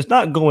 it's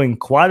not going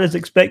quite as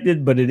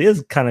expected, but it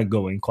is kind of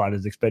going quite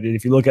as expected.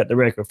 If you look at the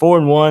record,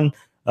 4-1,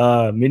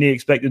 many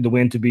expected the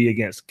win to be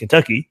against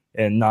Kentucky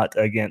and not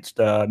against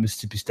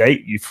Mississippi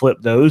State. You flip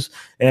those,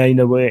 and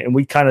and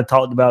we kind of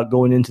talked about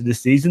going into this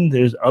season.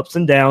 There's ups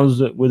and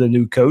downs with a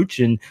new coach,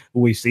 and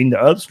we've seen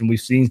the ups and we've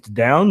seen the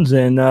downs.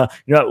 And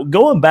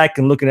going back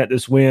and looking at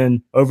this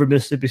win over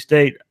Mississippi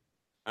State,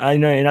 I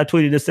know, and I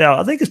tweeted this out.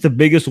 I think it's the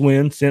biggest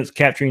win since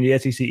capturing the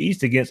SEC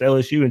East against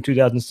LSU in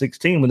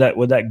 2016 with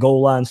that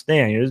goal line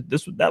stand.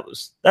 That's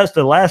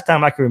the last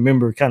time I can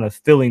remember kind of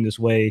feeling this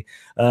way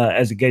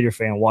as a Gator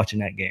fan watching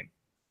that game.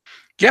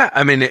 Yeah,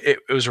 I mean, it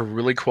was a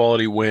really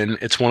quality win.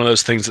 It's one of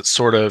those things that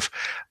sort of,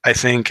 I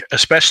think,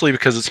 especially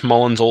because it's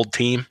Mullen's old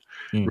team,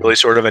 really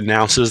sort of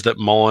announces that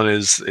Mullen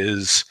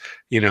is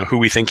who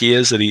we think he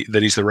is, that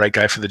he's the right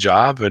guy for the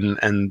job.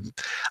 And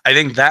I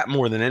think that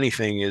more than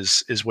anything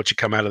is what you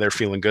come out of there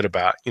feeling good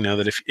about,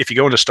 that if you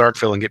go into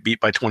Starkville and get beat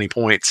by 20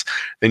 points,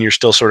 then you're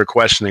still sort of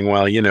questioning,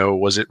 well,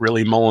 was it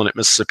really Mullen at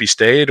Mississippi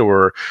State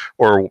or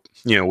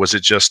was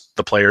it just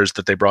the players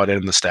that they brought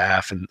in the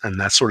staff and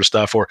that sort of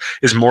stuff? Or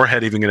is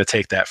Moorhead even going to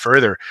take that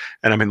further?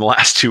 And I mean, the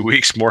last 2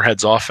 weeks,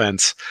 Moorhead's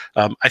offense,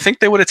 I think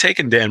they would have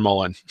taken Dan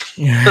Mullen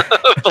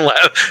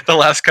the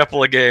last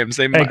couple of games.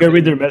 They might go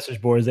read their message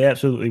boards. They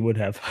absolutely would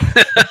have.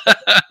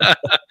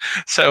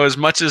 So as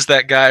much as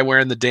that guy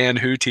wearing the Dan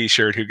Who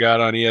t-shirt who got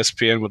on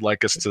ESPN would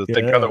like us to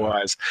think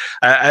otherwise,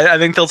 I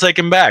think they'll take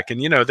him back. And,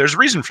 there's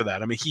reason for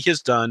that. I mean, he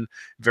has done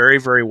very,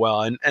 very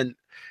well. And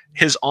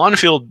his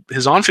on-field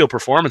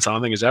performance, I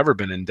don't think has ever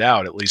been in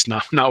doubt, at least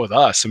not with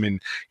us. I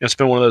mean, it's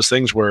been one of those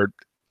things where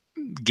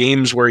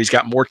games where he's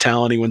got more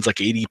talent, he wins like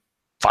 85%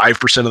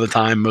 of the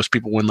time. Most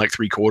people win like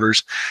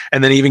 3/4.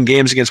 And then even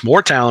games against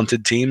more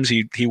talented teams,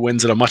 he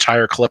wins at a much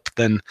higher clip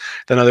than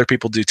other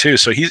people do too.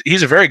 So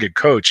he's a very good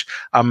coach.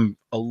 I'm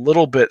a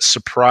little bit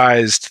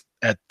surprised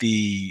at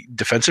the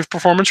defensive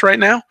performance right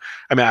now.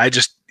 I mean, I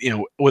just,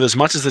 with as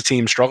much as the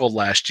team struggled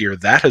last year,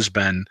 that has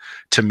been,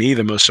 to me,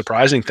 the most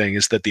surprising thing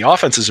is that the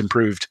offense has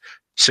improved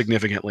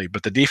significantly,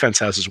 but the defense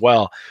has as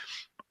well.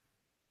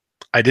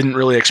 I didn't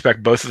really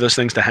expect both of those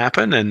things to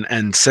happen.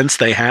 And since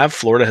they have,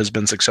 Florida has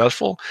been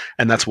successful,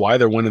 and that's why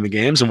they're winning the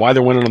games and why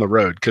they're winning on the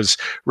road. Because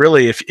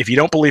really, if you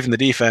don't believe in the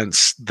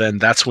defense, then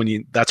that's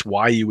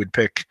why you would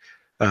pick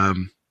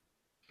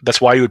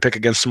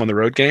against them on the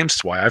road games.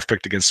 That's why I've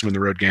picked against them in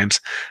the road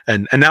games.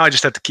 And now I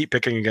just have to keep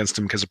picking against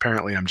them because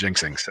apparently I'm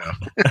jinxing. So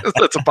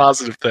that's a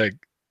positive thing.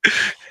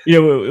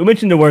 We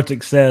mentioned the word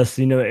success,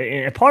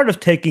 and part of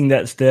taking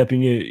that step,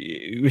 and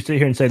we sit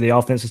here and say the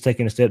offense is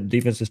taking a step, the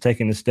defense is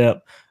taking a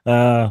step.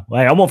 I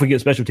won't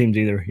forget special teams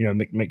either.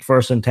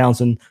 McPherson,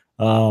 Townsend,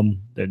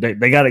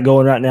 they got it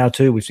going right now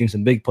too. We've seen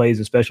some big plays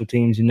in special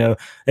teams.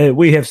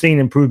 We have seen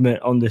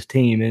improvement on this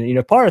team,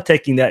 and part of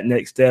taking that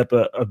next step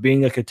of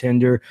being a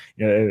contender.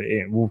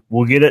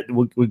 We'll get it.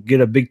 We'll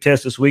get a big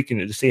test this week and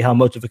to see how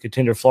much of a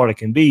contender Florida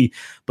can be.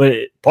 But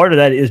part of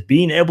that is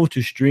being able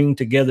to string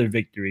together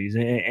victories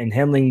and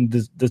handling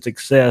the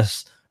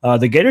success.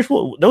 The Gators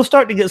they'll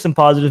start to get some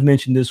positive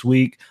mention this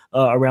week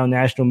around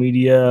national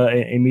media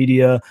and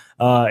media,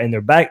 and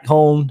they're back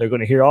home. They're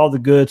going to hear all the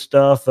good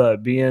stuff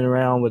being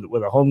around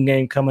with a home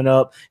game coming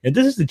up, and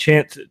this is the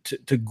chance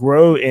to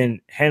grow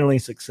in handling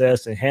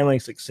success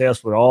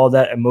with all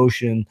that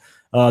emotion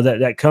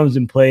that comes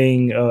in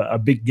playing a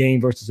big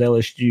game versus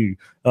LSU.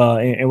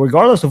 And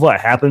regardless of what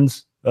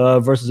happens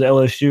versus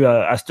LSU,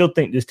 I still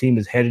think this team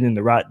is headed in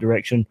the right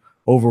direction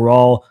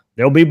overall.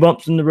 There'll be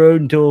bumps in the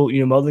road until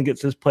Mullen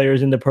gets his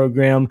players in the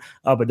program,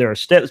 but there are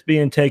steps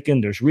being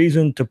taken. There's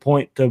reason to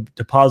point to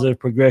positive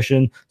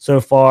progression so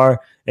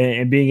far,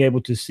 and being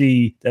able to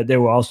see that there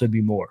will also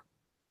be more.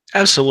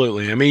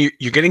 Absolutely. I mean,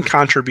 you're getting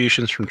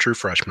contributions from true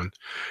freshmen,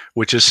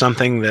 which is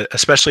something that,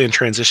 especially in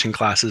transition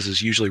classes,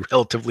 is usually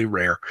relatively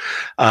rare,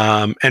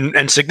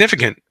 and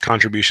significant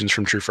contributions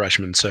from true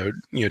freshmen. So,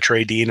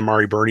 Trey Dean,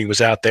 Amari Burney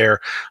was out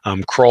there,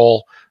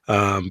 Kroll.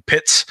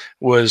 Pitts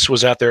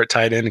was out there at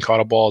tight end and caught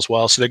a ball as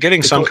well. So they're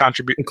getting some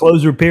contribution.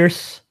 Closer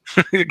Pierce.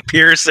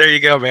 Pierce, there you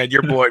go, man.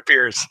 Your boy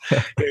Pierce.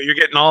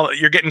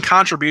 You're getting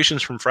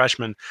contributions from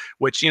freshmen,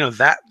 which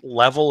that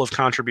level of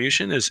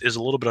contribution is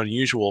a little bit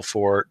unusual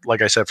for,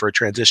 like I said, for a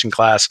transition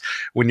class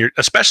when you're,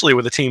 especially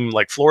with a team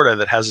like Florida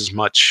that has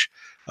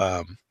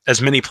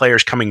as many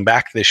players coming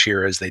back this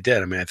year as they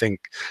did. I mean, I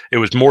think it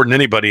was more than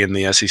anybody in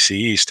the SEC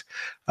East.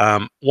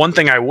 One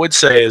thing I would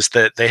say is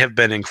that they have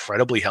been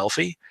incredibly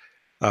healthy.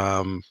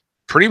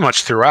 Pretty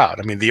much throughout.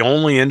 I mean, the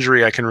only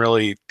injury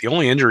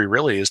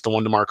really is the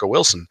one to Marco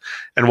Wilson.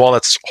 And while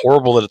that's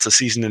horrible that it's a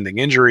season-ending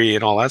injury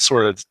and all that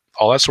sort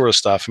of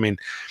stuff, I mean,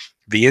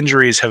 the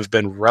injuries have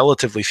been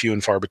relatively few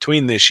and far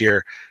between this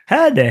year.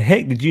 How the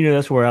heck did you know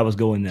that's where I was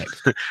going next?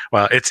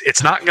 Well,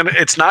 it's not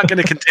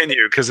gonna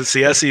continue because it's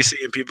the SEC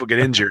and people get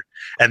injured,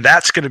 and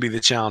that's going to be the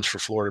challenge for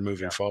Florida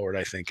moving forward.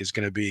 I think is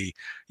going to be,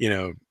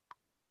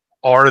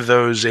 are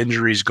those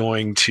injuries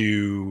going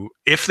to,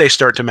 if they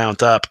start to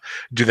mount up,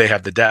 do they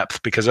have the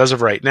depth? Because as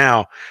of right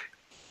now,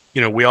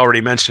 we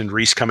already mentioned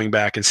Reese coming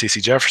back and CeCe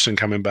Jefferson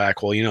coming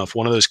back. Well, if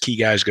one of those key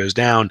guys goes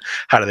down,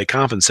 how do they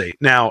compensate?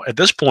 Now, at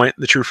this point,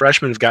 the true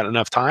freshmen have gotten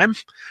enough time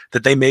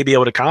that they may be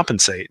able to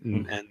compensate.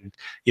 And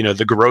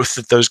the growth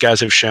that those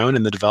guys have shown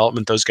and the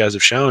development those guys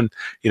have shown,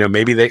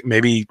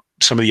 maybe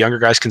some of the younger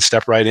guys can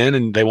step right in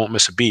and they won't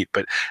miss a beat.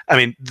 But I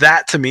mean,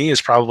 that to me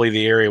is probably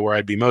the area where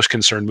I'd be most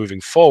concerned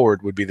moving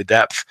forward would be the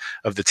depth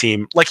of the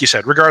team. Like you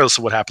said, regardless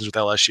of what happens with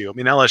LSU. I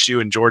mean, LSU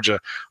and Georgia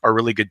are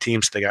really good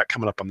teams they got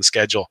coming up on the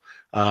schedule.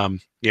 I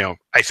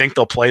think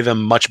they'll play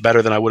them much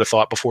better than I would have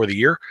thought before the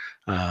year.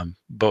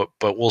 But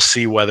we'll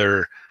see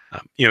whether,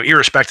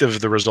 irrespective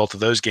of the result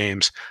of those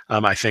games,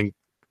 I think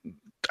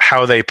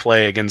how they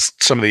play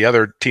against some of the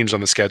other teams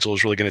on the schedule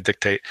is really going to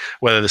dictate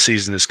whether the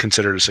season is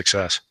considered a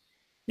success.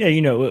 Yeah,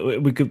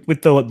 we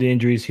throw up the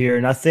injuries here,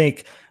 and I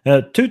think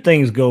two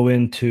things go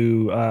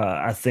into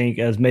I think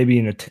as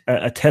maybe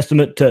a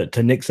testament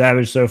to Nick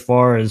Savage so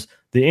far as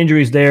the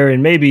injuries there,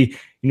 and maybe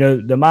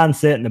the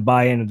mindset and the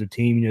buy-in of the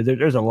team.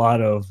 There's a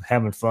lot of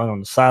having fun on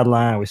the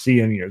sideline. We see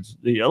them.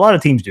 A lot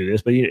of teams do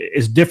this, but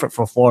it's different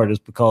for Florida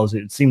just because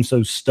it seems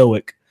so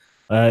stoic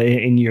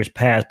in years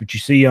past. But you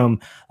see them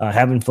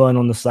having fun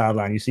on the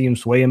sideline. You see them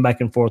swaying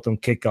back and forth on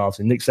kickoffs,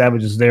 and Nick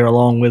Savage is there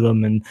along with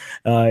them and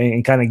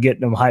kind of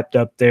getting them hyped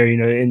up there.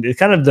 And it's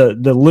kind of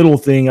the little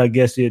thing, I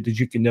guess, that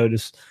you can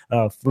notice.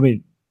 For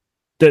me,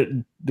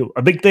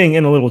 a big thing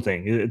and a little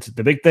thing. It's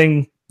the big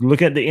thing.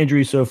 Looking at the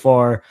injuries so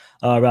far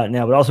right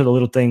now, but also the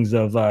little things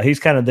of he's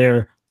kind of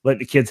there, letting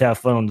the kids have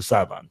fun on the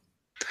sideline.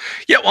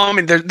 Yeah, well, I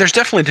mean, there's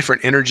definitely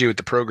different energy with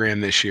the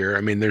program this year.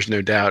 I mean, there's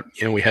no doubt.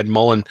 We had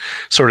Mullen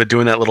sort of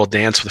doing that little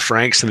dance with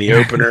Franks in the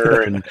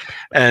opener, and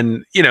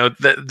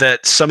that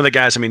some of the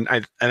guys. I mean,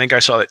 I think I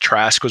saw that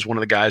Trask was one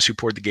of the guys who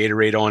poured the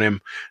Gatorade on him.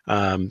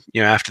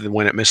 After the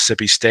win at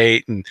Mississippi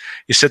State, and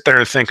you sit there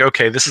and think,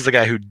 okay, this is the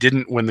guy who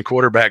didn't win the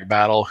quarterback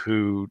battle,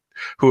 who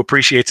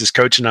appreciates his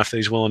coach enough that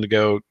he's willing to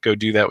go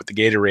do that with the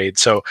Gatorade.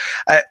 So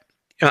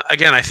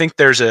again, I think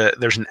there's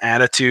an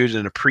attitude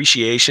and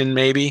appreciation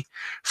maybe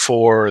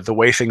for the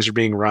way things are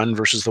being run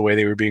versus the way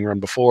they were being run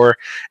before,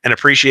 and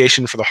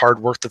appreciation for the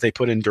hard work that they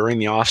put in during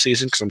the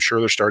offseason, because I'm sure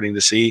they're starting to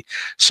see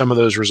some of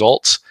those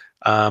results.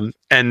 And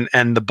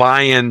the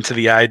buy-in to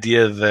the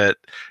idea that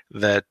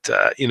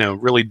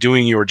really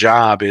doing your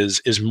job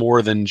is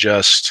more than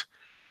just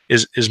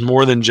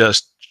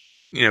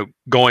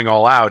going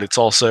all out. It's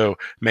also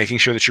making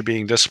sure that you're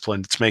being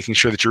disciplined. It's making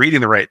sure that you're eating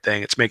the right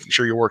thing. It's making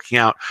sure you're working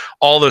out,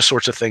 all those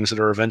sorts of things that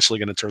are eventually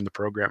going to turn the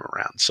program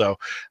around. So,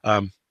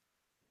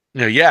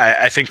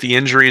 I think the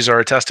injuries are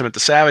a testament to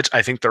Savage.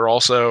 I think they're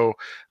also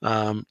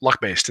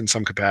luck-based in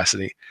some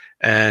capacity.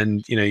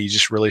 And, you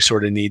just really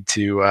sort of need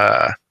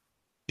to,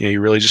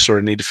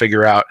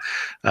 figure out,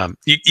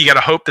 you got to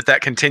hope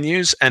that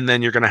continues, and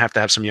then you're going to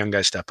have some young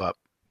guys step up.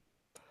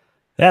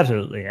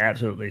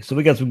 Absolutely. So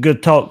we got some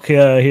good talk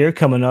here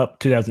coming up.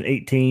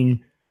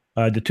 2018,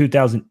 the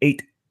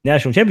 2008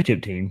 National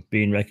Championship team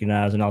being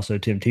recognized, and also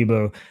Tim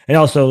Tebow, and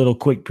also a little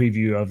quick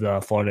preview of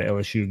the Florida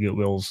LSU. Get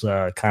Will's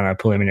kind of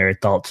preliminary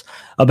thoughts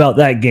about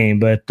that game.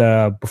 But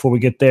before we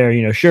get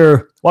there,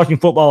 sure, watching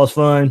football is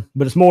fun,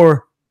 but it's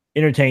more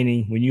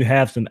entertaining when you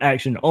have some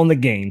action on the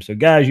game. So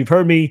guys, you've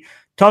heard me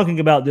talking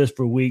about this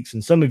for weeks,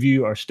 and some of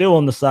you are still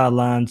on the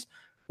sidelines.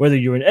 Whether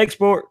you're an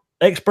expert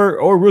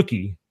or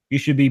rookie, you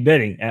should be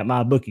betting at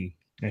MyBookie.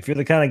 And if you're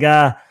the kind of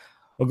guy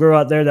or girl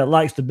out there that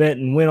likes to bet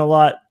and win a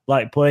lot,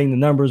 like playing the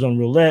numbers on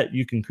roulette,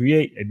 you can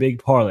create a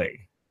big parlay.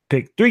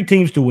 Pick 3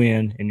 teams to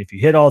win, and if you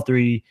hit all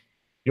 3,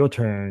 you'll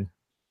turn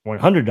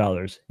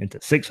 $100 into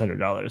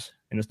 $600.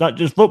 And it's not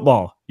just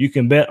football. You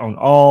can bet on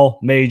all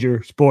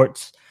major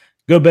sports.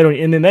 Go bet on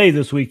MMA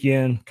this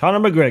weekend. Conor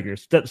McGregor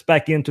steps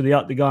back into the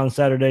octagon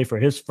Saturday for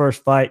his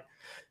first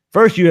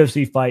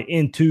UFC fight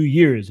in 2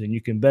 years, and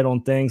you can bet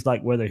on things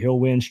like whether he'll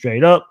win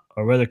straight up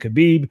or whether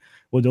Khabib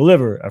will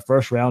deliver a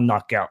first-round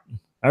knockout.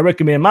 I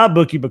recommend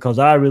MyBookie because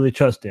I really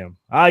trust them.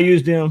 I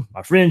use them,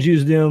 my friends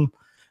use them,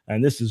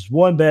 and this is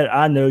one bet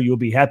I know you'll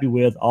be happy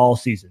with all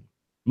season.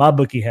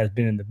 MyBookie has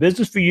been in the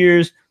business for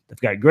years. They've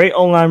got great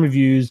online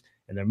reviews,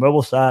 and their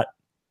mobile site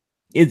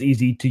is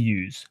easy to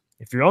use.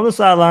 If you're on the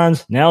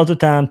sidelines, now's the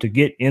time to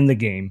get in the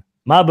game.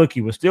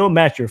 MyBookie will still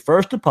match your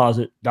first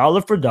deposit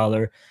dollar for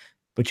dollar,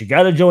 but you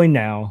got to join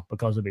now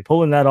because they'll be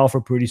pulling that offer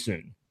pretty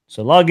soon.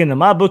 So log into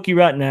MyBookie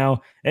right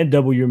now and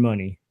double your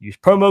money. Use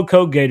promo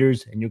code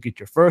Gators and you'll get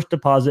your first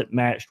deposit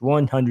matched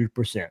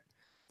 100%.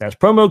 That's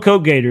promo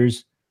code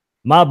Gators,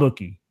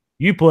 MyBookie.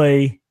 You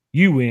play,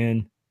 you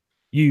win,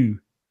 you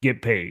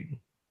get paid.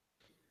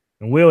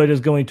 And Will, it is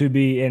going to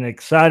be an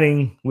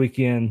exciting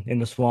weekend in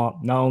the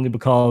Swamp, not only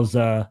because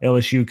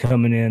LSU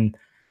coming in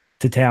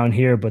to town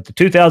here, but the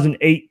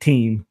 2008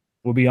 team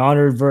will be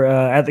honored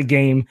at the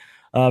game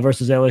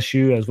versus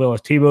LSU, as well as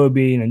Tebow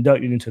being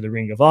inducted into the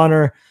Ring of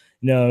Honor.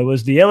 It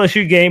was the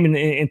LSU game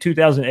in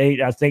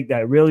 2008, I think,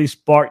 that really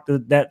sparked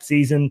that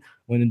season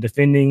when the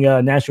defending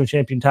national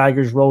champion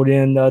Tigers rolled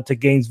in to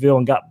Gainesville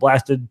and got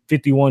blasted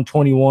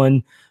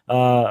 51-21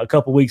 a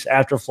couple weeks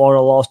after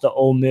Florida lost to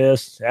Ole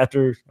Miss.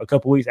 After a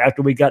couple weeks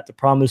after we got the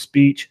promised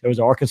speech, there was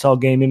an Arkansas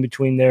game in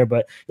between there,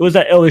 but it was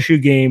that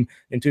LSU game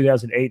in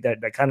 2008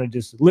 that kind of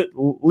just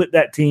lit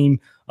that team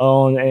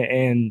on.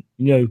 And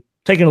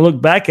taking a look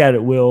back at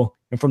it, Will,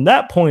 and from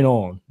that point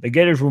on, the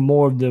Gators were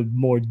more of the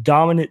more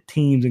dominant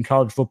teams in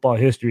college football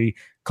history,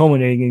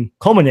 culminating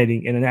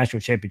in a national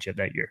championship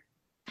that year.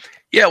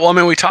 Yeah, well, I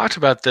mean, we talked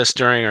about this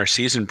during our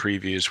season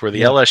previews, where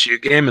the LSU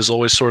game is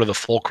always sort of the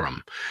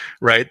fulcrum,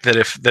 right? That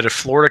if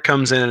Florida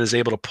comes in and is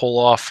able to pull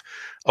off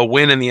a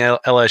win in the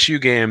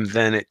LSU game,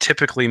 then it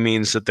typically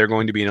means that they're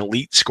going to be an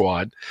elite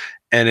squad.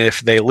 And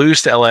if they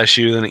lose to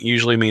LSU, then it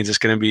usually means it's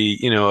going to be,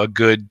 a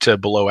good to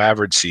below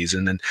average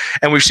season.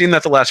 And we've seen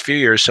that the last few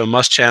years. So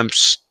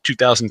Muschamp's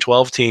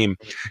 2012 team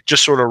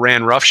just sort of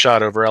ran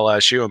roughshod over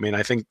LSU. I mean,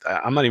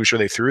 I'm not even sure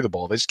they threw the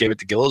ball. They just gave it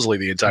to Gillislee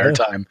the entire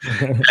time.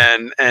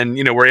 and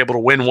we're able to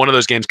win one of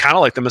those games, kind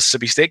of like the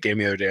Mississippi State game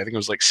the other day. I think it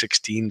was like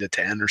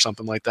 16-10 or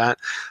something like that.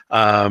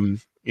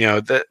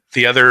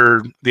 The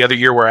other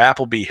year where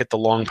Appleby hit the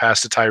long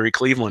pass to Tyree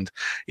Cleveland,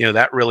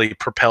 that really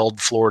propelled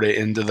Florida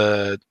into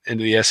the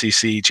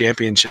SEC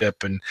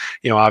championship. And,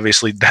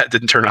 obviously that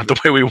didn't turn out the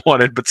way we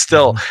wanted, but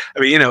still,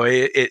 I mean,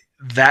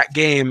 that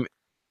game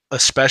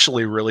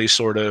especially really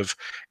sort of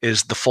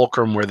is the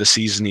fulcrum where the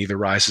season either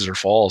rises or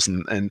falls.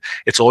 And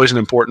it's always an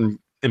important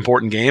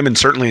game, and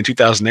certainly in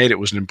 2008 it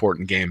was an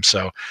important game.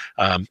 So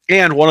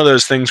and one of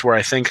those things where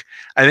I think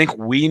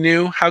we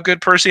knew how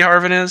good Percy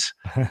Harvin is.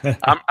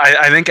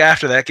 I think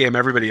after that game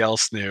everybody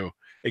else knew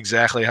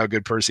exactly how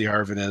good Percy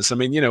Harvin is. I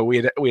mean,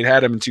 we'd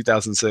had him in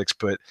 2006,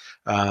 but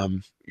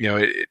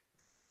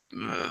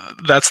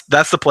that's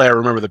the play I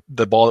remember,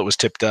 the ball that was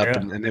tipped up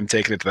and him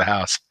taking it to the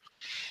house.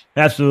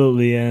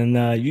 Absolutely,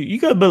 and you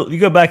go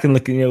back and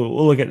look.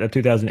 We'll look at the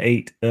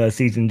 2008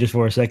 season just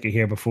for a second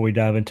here before we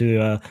dive into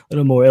a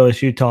little more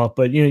LSU talk.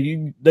 But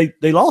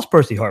they lost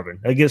Percy Harvin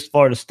against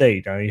Florida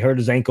State. He hurt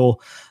his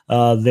ankle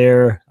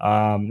there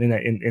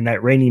in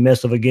that rainy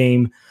mess of a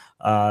game.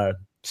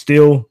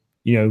 Still,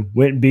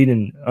 went and beat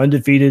an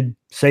undefeated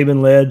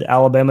Saban-led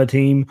Alabama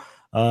team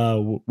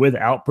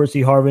without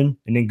Percy Harvin,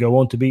 and then go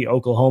on to beat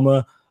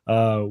Oklahoma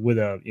with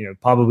a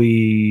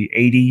probably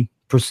 80%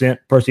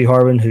 Percy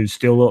Harvin, who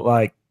still looked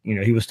like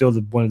he was still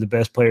one of the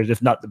best players,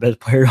 if not the best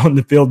player on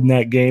the field in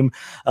that game.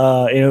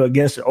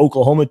 Against an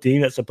Oklahoma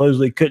team that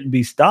supposedly couldn't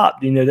be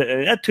stopped.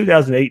 That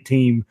 2008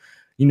 team.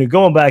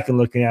 Going back and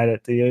looking at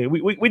it,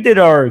 we did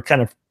our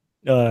kind of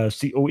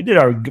we did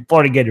our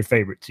Florida Gator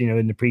favorites.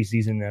 In the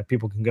preseason,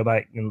 people can go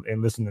back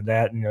and listen to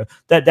that.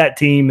 That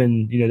team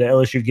and the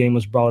LSU game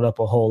was brought up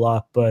a whole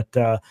lot, but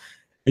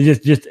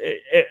it's just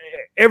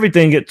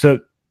everything it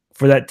took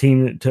for that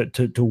team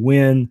to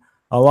win.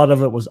 A lot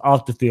of it was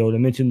off the field. I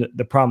mentioned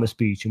the promise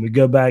speech, and we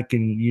go back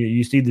and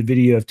you see the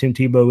video of Tim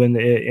Tebow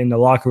in the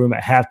locker room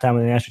at halftime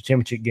of the national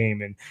championship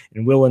game,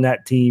 and willing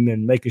that team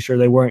and making sure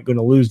they weren't going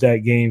to lose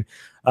that game.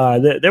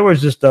 There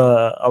was just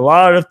a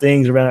lot of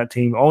things around that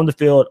team on the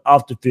field,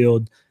 off the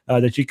field,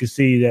 that you could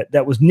see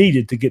that was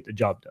needed to get the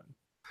job done.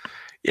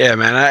 Yeah,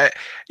 man.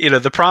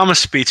 The promise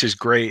speech is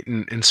great,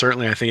 and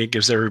certainly I think it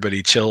gives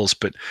everybody chills.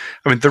 But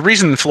I mean, the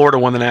reason Florida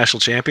won the national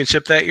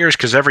championship that year is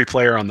because every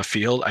player on the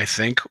field, I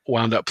think,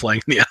 wound up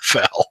playing in the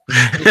NFL.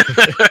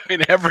 I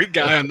mean, every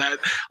guy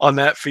on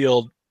that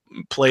field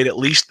played at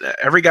least.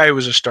 Every guy who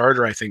was a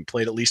starter, I think,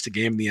 played at least a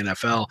game in the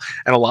NFL,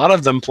 and a lot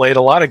of them played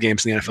a lot of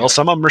games in the NFL.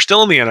 Some of them are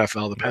still in the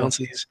NFL. The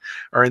Pounceys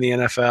are in the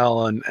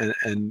NFL,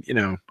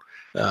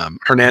 and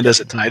Hernandez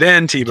at tight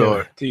end,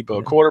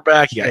 Tebow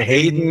quarterback. You got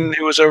Hayden,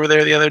 who was over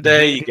there the other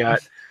day. You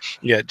got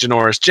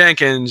Janoris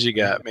Jenkins. You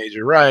got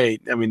Major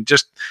Wright. I mean,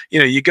 just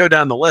you go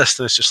down the list,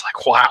 and it's just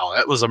like, wow,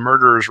 that was a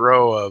murderer's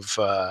row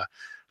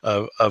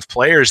of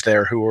players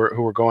there who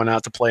were going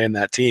out to play in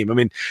that team. I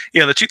mean,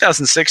 the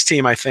 2006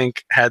 team I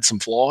think had some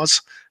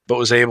flaws, but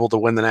was able to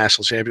win the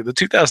national championship. The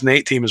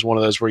 2008 team is one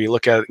of those where you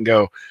look at it and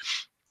go,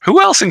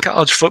 who else in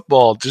college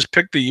football, just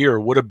pick the year,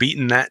 would have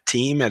beaten that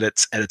team at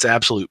its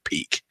absolute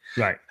peak?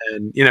 Right.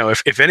 And,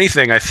 if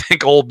anything, I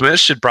think Ole Miss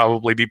should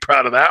probably be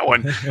proud of that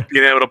one,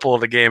 being able to pull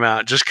the game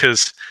out, just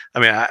because, I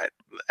mean,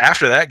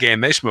 after that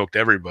game, they smoked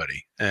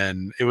everybody,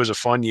 and it was a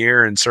fun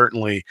year. And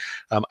certainly,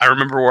 I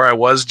remember where I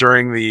was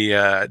during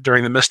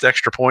the missed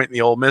extra point in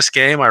the Ole Miss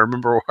game. I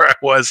remember where I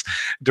was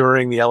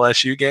during the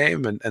LSU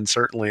game, and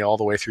certainly all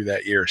the way through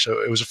that year.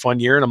 So it was a fun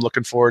year, and I'm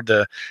looking forward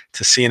to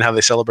seeing how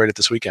they celebrate it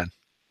this weekend.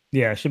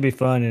 Yeah, it should be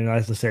fun. And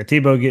as I said,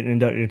 Tebow getting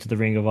inducted into the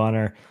Ring of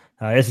Honor.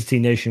 SST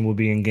Nation will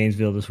be in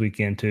Gainesville this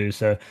weekend too.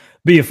 So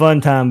be a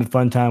fun time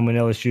when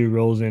LSU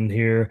rolls in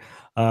here.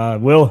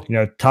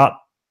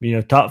 Top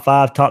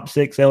 5, top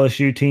 6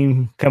 LSU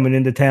team coming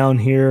into town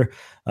here.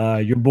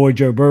 Your boy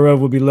Joe Burrow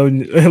will be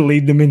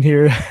leading them in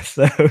here.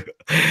 So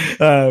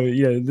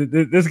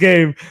this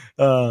game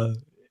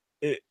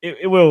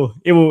it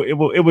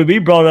will be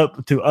brought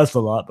up to us a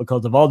lot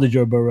because of all the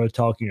Joe Burrow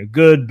talk,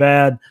 good,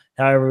 bad,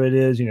 however it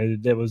is.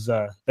 There was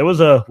a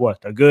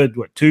good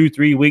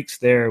 2-3 weeks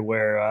there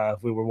where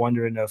we were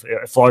wondering if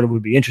Florida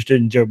would be interested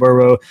in Joe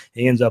Burrow.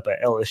 He ends up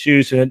at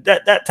LSU, so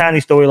that tiny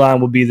storyline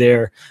will be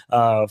there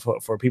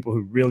for people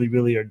who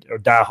really are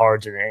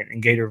diehards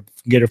and Gator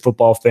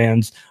football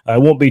fans.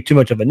 It won't be too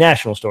much of a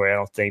national story, I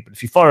don't think, but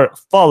if you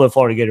follow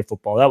Florida Gator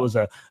football, that was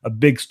a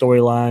big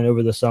storyline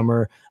over the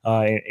summer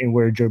and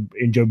where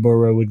Joe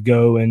Burrow would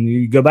go. And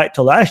you go back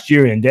to last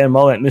year and Dan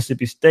Mullen at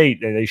Mississippi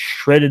State, and they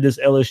shredded this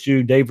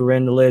LSU Dave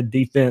Aranda-led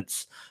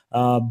defense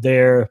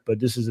there. But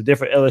this is a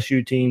different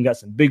LSU team. Got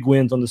some big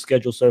wins on the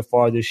schedule so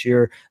far this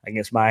year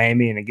against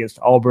Miami and against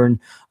Auburn.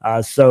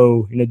 Florida's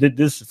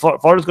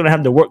going to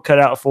have the work cut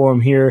out for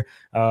him here.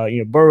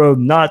 Burrow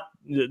not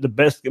the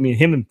best. I mean,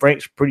 him and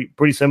Frank's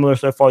pretty similar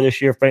so far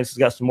this year. Frank's has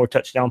got some more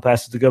touchdown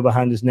passes to go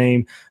behind his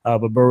name,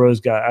 but Burrow's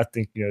got, I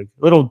think,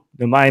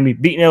 Miami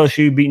beating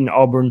LSU, beating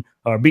Auburn,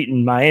 or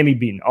beating Miami,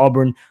 beating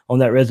Auburn on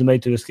that resume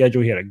to the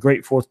schedule. He had a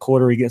great fourth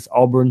quarter against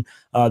Auburn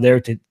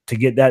there to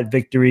get that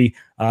victory.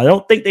 I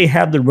don't think they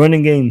have the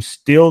running game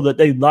still that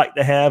they'd like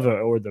to have,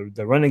 or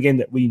the running game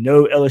that we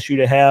know LSU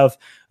to have,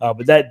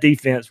 but that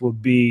defense will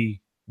be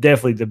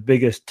definitely the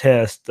biggest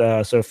test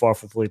so far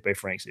for Felipe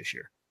Franks this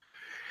year.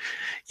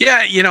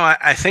 Yeah,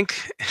 I think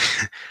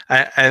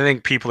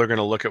people are going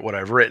to look at what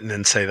I've written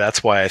and say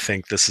that's why I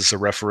think this is a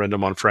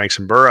referendum on Franks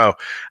and Burrow.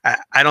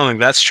 I don't think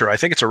that's true. I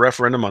think it's a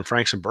referendum on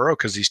Franks and Burrow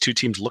because these two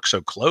teams look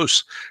so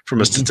close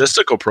from a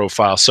statistical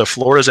profile. So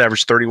Florida's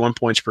averaged 31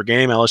 points per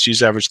game.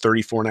 LSU's averaged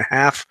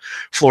 34.5.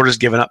 Florida's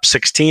given up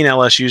 16.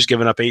 LSU's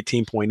given up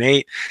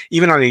 18.8.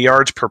 Even on a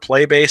yards per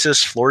play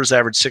basis, Florida's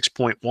averaged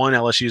 6.1.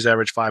 LSU's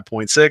averaged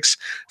 5.6.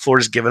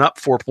 Florida's given up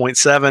 4.7.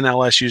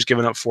 LSU's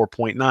given up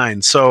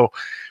 4.9. So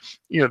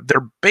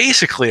they're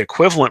basically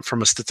equivalent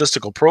from a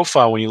statistical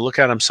profile when you look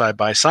at them side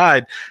by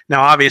side.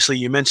 Now, obviously,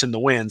 you mentioned the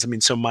wins. I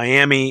mean, so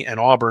Miami and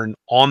Auburn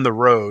on the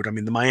road. I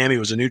mean, the Miami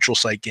was a neutral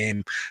site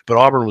game, but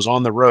Auburn was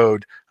on the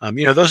road.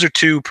 Those are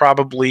two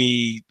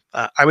probably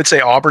I would say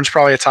Auburn's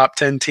probably a top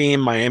 10 team.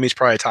 Miami's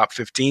probably a top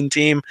 15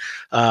 team.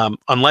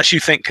 Unless you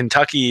think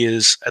Kentucky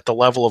is at the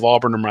level of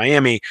Auburn or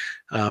Miami,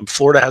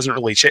 Florida hasn't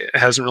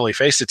really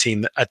faced a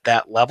team at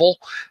that level.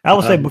 I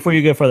will say before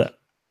you go further,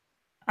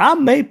 I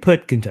may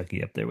put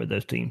Kentucky up there with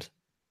those teams.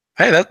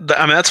 Hey,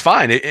 that's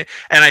fine. And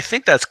I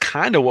think that's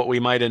kind of what we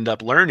might end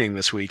up learning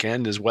this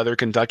weekend is whether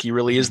Kentucky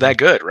really is that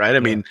good, right? I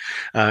mean,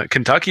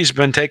 Kentucky's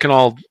been taking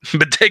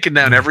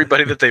down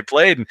everybody that they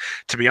played. And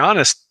to be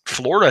honest,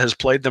 Florida has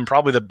played them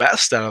probably the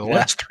best out of the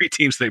last three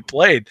teams they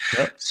played.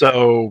 Yep.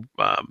 So,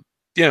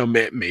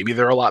 maybe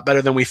they're a lot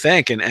better than we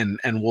think and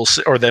we'll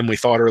see, or than we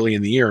thought early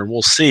in the year, and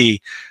we'll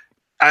see.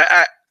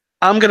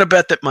 I'm going to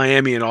bet that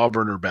Miami and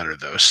Auburn are better,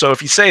 though. So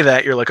if you say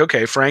that, you're like,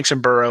 okay, Franks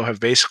and Burrow have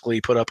basically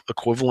put up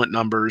equivalent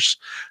numbers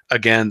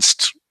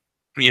against,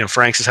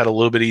 Franks has had a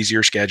little bit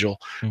easier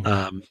schedule.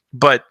 Mm-hmm.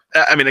 But,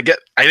 I mean, again,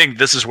 I think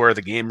this is where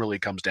the game really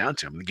comes down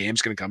to. I mean, the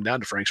game's going to come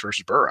down to Franks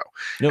versus Burrow.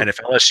 Yep. And if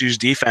LSU's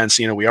defense,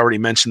 we already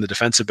mentioned the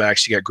defensive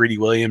backs. You got Greedy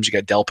Williams, you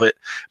got Delpit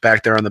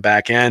back there on the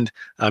back end.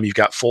 You've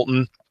got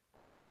Fulton,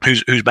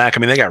 who's back. I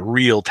mean, they got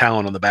real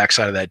talent on the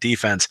backside of that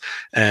defense.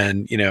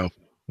 And,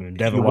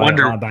 Devin White,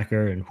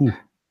 linebacker, and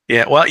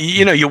yeah, well,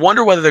 you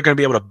wonder whether they're going to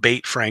be able to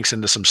bait Franks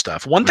into some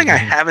stuff. One thing I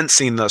haven't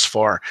seen thus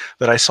far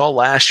that I saw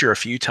last year a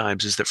few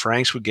times is that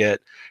Franks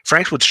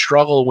would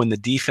struggle when the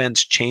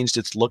defense changed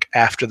its look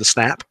after the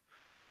snap.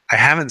 I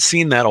haven't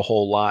seen that a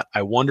whole lot.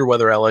 I wonder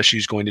whether LSU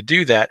is going to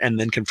do that, and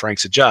then can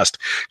Franks adjust?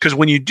 Because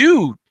when you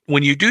do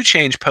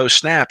change post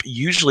snap,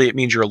 usually it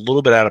means you're a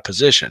little bit out of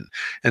position,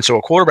 and so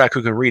a quarterback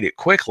who can read it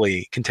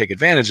quickly can take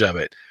advantage of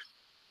it.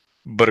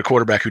 But a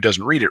quarterback who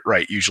doesn't read it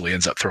right usually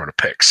ends up throwing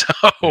a pick.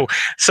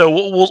 So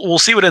we'll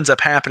see what ends up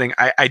happening.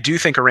 I do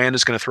think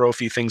Aranda's going to throw a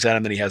few things at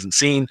him that he hasn't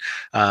seen.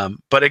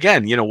 But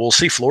again, we'll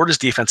see. Florida's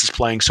defense is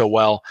playing so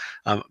well.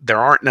 There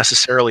aren't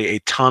necessarily a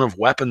ton of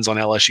weapons on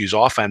LSU's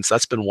offense.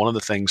 That's been one of the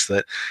things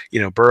that,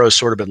 Burrow's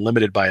sort of been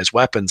limited by his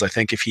weapons. I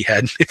think if he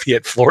had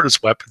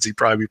Florida's weapons, he'd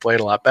probably be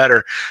playing a lot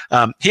better.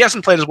 He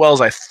hasn't played as well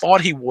as I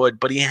thought he would,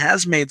 but he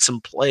has made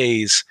some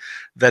plays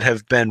that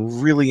have been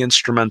really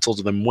instrumental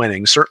to them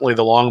winning. Certainly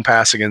the long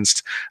pass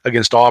against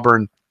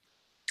Auburn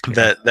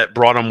that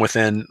brought him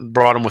within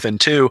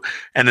two,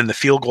 and then the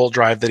field goal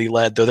drive that he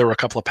led, though there were a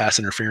couple of pass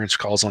interference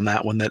calls on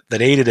that one that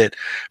aided it.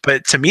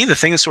 But to me, the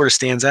thing that sort of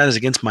stands out is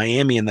against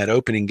Miami in that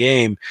opening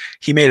game,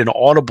 he made an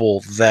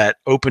audible that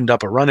opened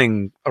up a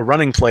running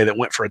play that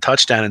went for a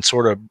touchdown and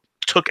sort of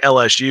took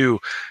LSU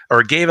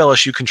or gave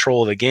LSU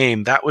control of the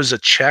game. That was a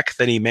check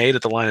that he made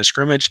at the line of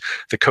scrimmage.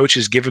 The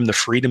coaches give him the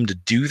freedom to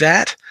do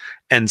that.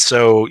 And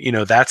so,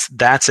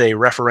 that's a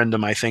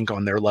referendum, I think,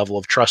 on their level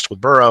of trust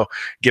with Burrow,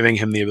 giving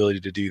him the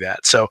ability to do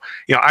that. So,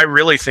 I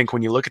really think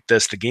when you look at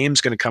this, the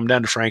game's going to come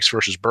down to Franks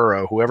versus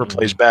Burrow. Whoever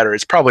plays better,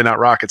 it's probably not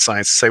rocket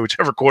science to say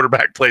whichever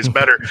quarterback plays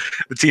better,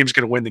 the team's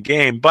going to win the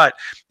game. But,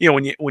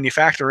 when you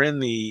factor in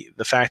the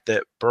fact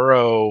that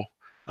Burrow's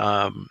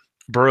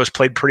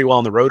played pretty well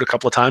on the road a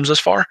couple of times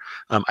thus far,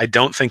 I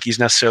don't think he's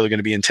necessarily going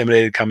to be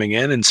intimidated coming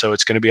in. And so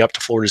it's going to be up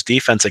to Florida's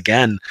defense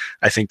again,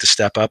 I think, to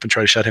step up and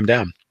try to shut him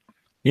down.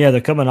 Yeah,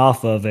 they're coming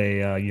off of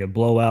a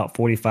blowout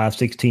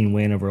 45-16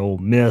 win over Ole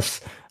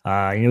Miss.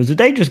 It was a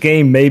dangerous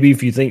game, maybe,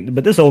 if you think,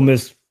 but this Ole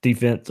Miss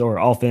defense or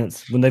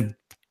offense, when they've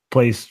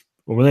played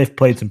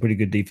some pretty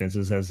good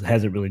defenses,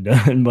 hasn't really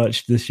done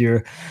much this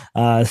year.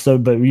 But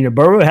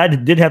Burrow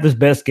did have his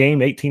best game,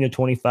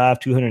 18-25,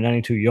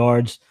 292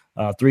 yards,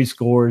 3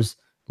 scores.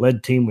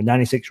 Led team with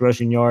 96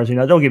 rushing yards.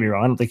 Don't get me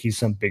wrong, I don't think he's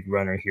some big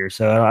runner here.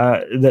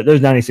 So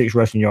those 96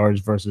 rushing yards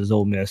versus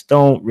Ole Miss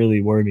don't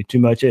really worry me too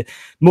much.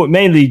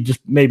 Mainly just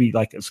maybe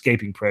like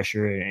escaping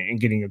pressure and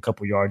getting a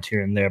couple yards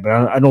here and there.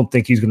 But I don't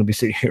think he's going to be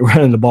sitting here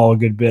running the ball a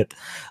good bit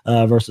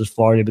versus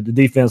Florida. But the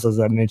defense, as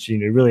I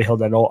mentioned, it really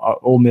held that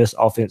Ole Miss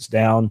offense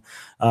down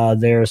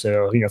there.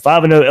 So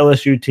 5-0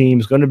 LSU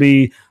team is going to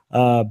be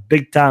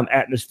big time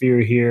atmosphere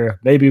here.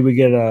 Maybe we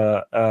get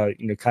a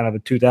kind of a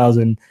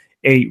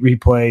 2008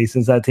 replay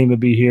since that team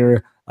would be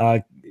here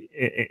and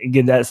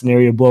get that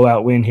scenario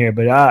blowout win here.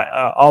 But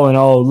all in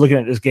all, looking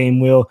at this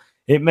game,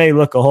 it may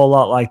look a whole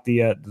lot like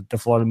the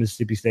Florida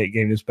Mississippi State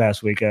game this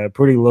past week. A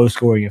pretty low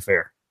scoring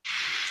affair.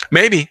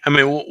 Maybe. I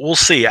mean, we'll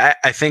see.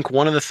 I think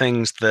one of the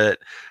things that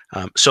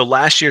so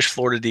last year's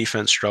Florida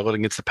defense struggled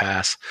against the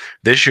pass.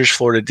 This year's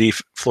Florida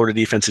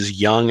defense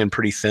is young and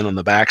pretty thin on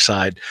the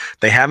backside.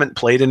 They haven't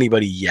played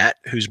anybody yet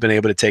who's been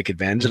able to take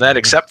advantage of that,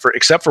 except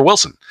for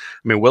Wilson.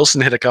 I mean,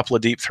 Wilson hit a couple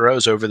of deep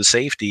throws over the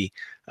safety.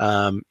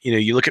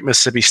 You look at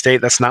Mississippi State,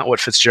 that's not what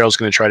Fitzgerald's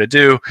going to try to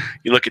do.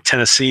 You look at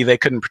Tennessee, they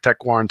couldn't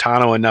protect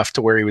Guarantano enough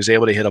to where he was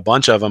able to hit a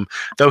bunch of them,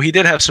 though he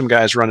did have some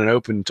guys running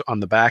open on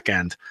the back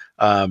end.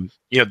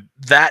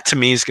 That to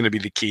me is going to be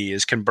the key,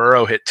 is can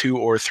Burrow hit 2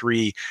 or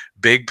 3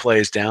 big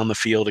plays down the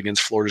field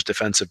against Florida's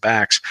defensive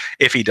backs?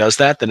 If he does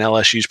that, then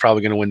LSU is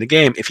probably going to win the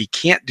game. If he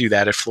can't do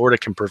that, if Florida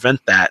can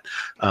prevent that,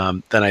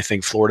 then I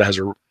think Florida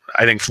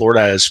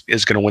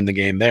is going to win the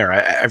game there.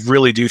 I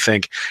really do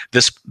think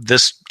this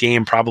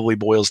game probably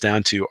boils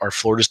down to, are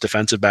Florida's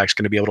defensive backs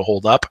going to be able to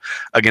hold up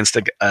against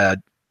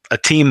a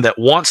team that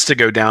wants to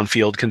go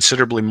downfield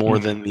considerably more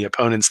than the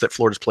opponents that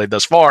Florida's played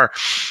thus far?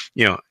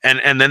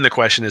 And then the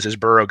question is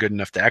Burrow good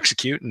enough to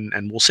execute?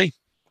 And we'll see.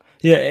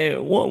 Yeah,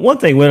 one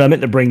thing when I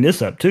meant to bring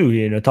this up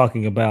too,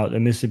 talking about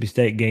the Mississippi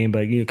State game,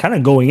 but kind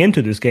of going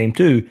into this game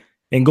too,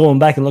 and going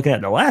back and looking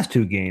at the last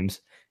 2 games,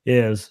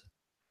 is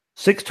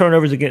 6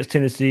 turnovers against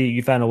Tennessee,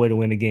 you found a way to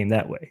win a game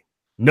that way.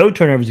 No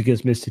turnovers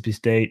against Mississippi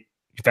State,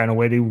 you found a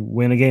way to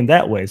win a game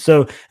that way.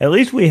 So at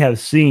least we have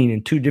seen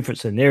in 2 different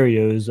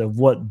scenarios of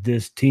what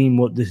this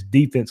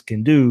defense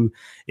can do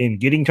in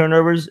getting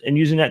turnovers and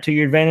using that to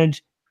your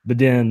advantage, but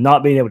then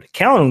not being able to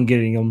count on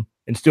getting them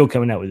and still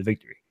coming out with a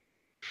victory.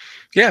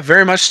 Yeah,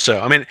 very much so.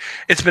 I mean,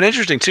 it's been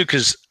interesting too,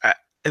 because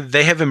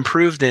they have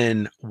improved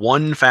in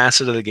one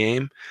facet of the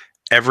game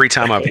every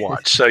time I've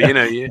watched. So,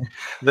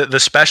 the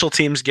special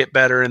teams get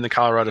better in the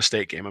Colorado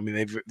State game. I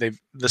mean,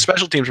 the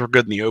special teams were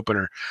good in the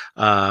opener,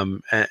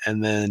 and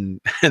then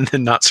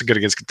not so good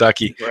against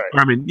Kentucky. Right.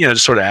 Or, I mean,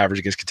 just sort of average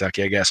against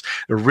Kentucky, I guess.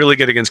 They're really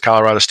good against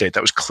Colorado State.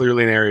 That was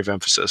clearly an area of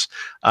emphasis.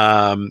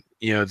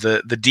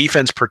 The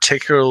defense,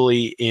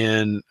 particularly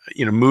in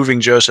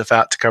moving Joseph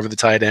out to cover the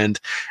tight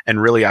end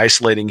and really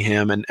isolating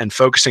him and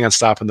focusing on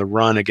stopping the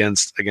run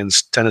against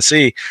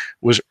Tennessee,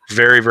 was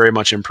very, very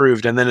much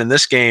improved. And then in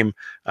this game,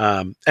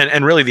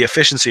 and really the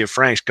efficiency of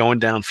Franks going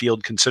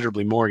downfield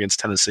considerably more against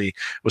Tennessee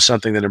was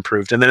something that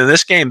improved. And then in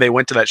this game, they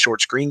went to that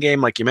short screen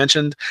game, like you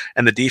mentioned,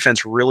 and the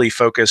defense really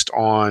focused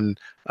on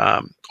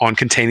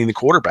containing the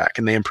quarterback,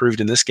 and they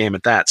improved in this game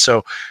at that.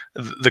 So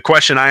the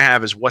question I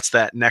have is, what's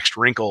that next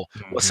wrinkle?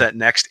 What's that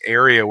next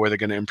area where they're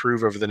going to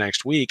improve over the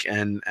next week?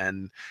 And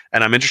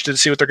I'm interested to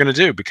see what they're going to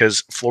do,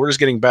 because Florida's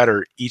getting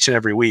better each and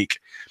every week.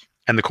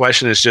 And the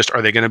question is just,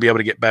 are they going to be able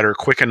to get better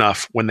quick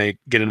enough when they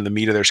get into the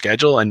meat of their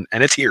schedule? And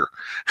it's here.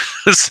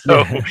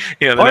 So,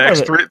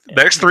 the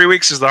next 3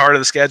 weeks is the heart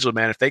of the schedule,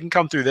 man. If they can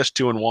come through this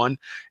 2-1,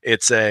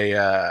 it's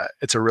a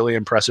really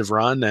impressive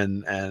run.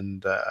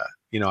 And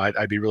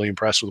I'd be really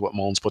impressed with what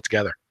Mullins put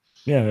together.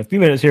 Yeah, a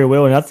few minutes here,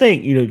 Will. And I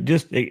think,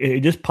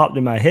 it just popped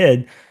in my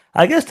head.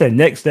 I guess the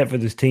next step for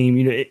this team,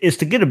 is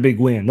to get a big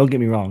win. Don't get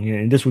me wrong.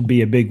 And this would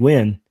be a big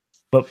win,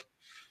 but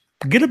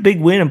get a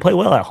big win and play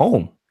well at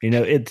home.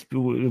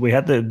 We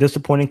had the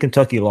disappointing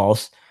Kentucky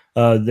loss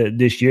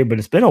this year, but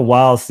it's been a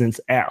while since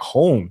at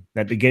home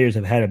that the Gators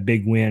have had a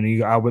big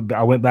win. I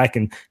went back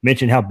and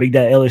mentioned how big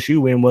that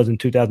LSU win was in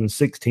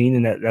 2016,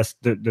 and that's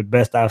the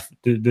best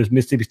the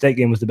Mississippi State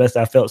game was the best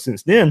I felt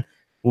since then.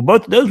 Well,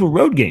 both of those were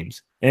road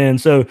games. And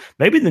so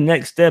maybe the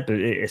next step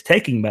is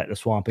taking back the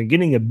Swamp and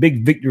getting a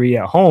big victory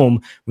at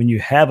home when you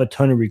have a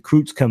ton of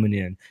recruits coming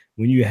in,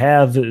 when you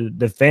have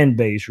the fan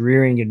base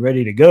rearing and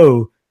ready to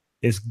go,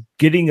 is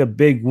getting a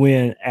big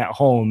win at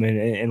home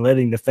and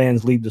letting the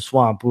fans leave the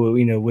Swamp,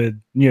 with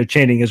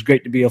chanting, "It's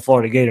great to be a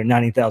Florida Gator,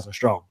 90,000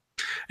 strong."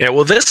 Yeah,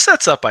 well, this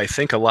sets up, I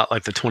think, a lot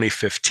like the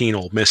 2015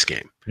 Ole Miss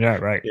game. Yeah,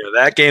 right.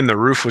 That game, the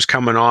roof was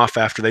coming off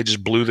after they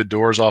just blew the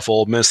doors off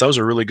Ole Miss. That was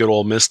a really good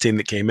Ole Miss team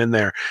that came in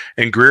there,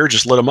 and Greer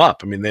just lit them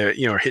up. I mean, they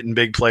hitting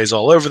big plays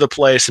all over the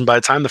place, and by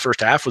the time the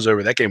first half was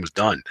over, that game was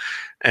done.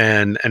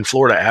 And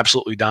Florida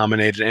absolutely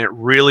dominated, and it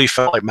really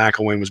felt like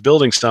McElwain was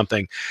building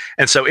something.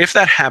 And so if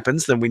that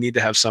happens, then we need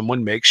to have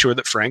someone make sure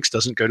that Franks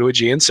doesn't go to a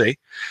GNC.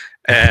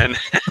 And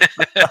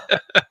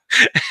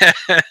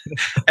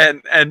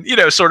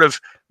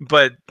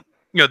but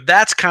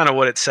that's kind of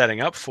what it's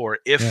setting up for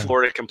if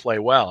Florida can play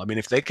well. I mean,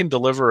 if they can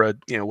deliver a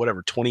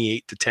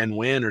 28-10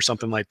 win or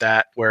something like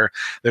that, where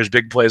there's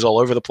big plays all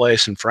over the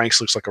place and Franks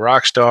looks like a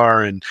rock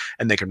star and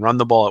they can run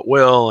the ball at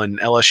will and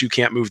LSU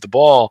can't move the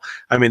ball.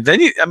 I mean,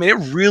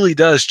 it really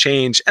does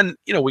change. And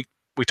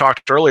we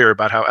talked earlier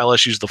about how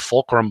LSU's the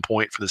fulcrum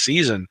point for the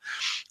season.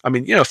 I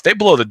mean, if they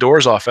blow the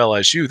doors off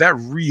LSU, that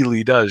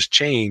really does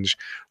change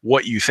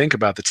what you think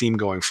about the team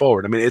going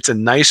forward. I mean, it's a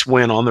nice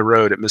win on the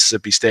road at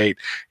Mississippi State.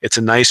 It's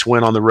a nice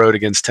win on the road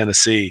against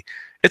Tennessee.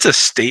 It's a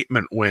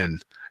statement win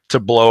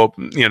to blow out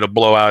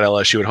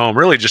LSU at home,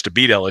 really just to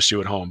beat LSU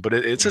at home. But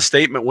it's a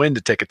statement win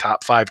to take a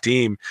top 5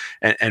 team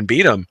and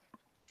beat them.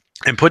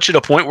 And put you to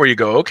a point where you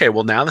go, okay,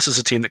 well, now this is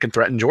a team that can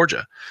threaten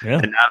Georgia. Yeah.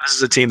 And now this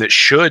is a team that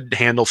should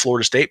handle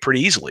Florida State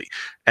pretty easily.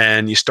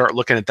 And you start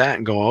looking at that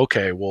and going,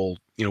 okay, well,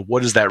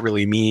 what does that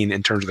really mean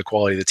in terms of the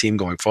quality of the team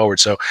going forward?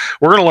 So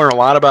we're going to learn a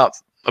lot about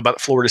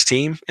Florida's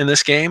team in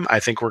this game.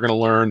 I think we're going to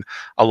learn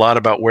a lot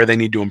about where they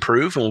need to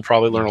improve, and we'll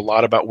probably learn a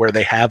lot about where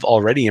they have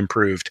already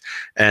improved.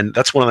 And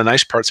that's one of the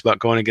nice parts about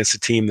going against a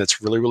team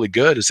that's really, really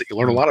good, is that you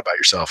learn a lot about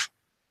yourself.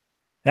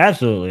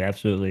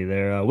 Absolutely.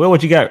 There, Will,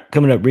 what you got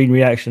coming up?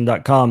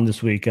 ReadingReaction.com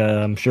this week.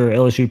 I'm sure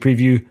LSU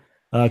preview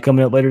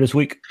coming up later this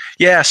week.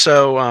 Yeah,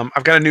 so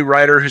I've got a new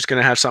writer who's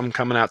going to have something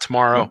coming out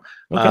tomorrow,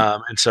 okay.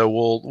 And so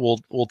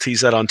we'll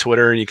tease that on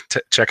Twitter, and you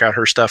can check out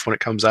her stuff when it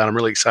comes out. I'm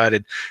really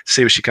excited to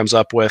see what she comes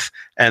up with,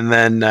 and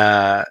then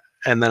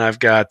I've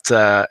got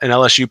an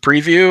LSU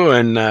preview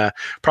and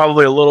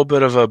probably a little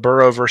bit of a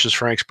Burrow versus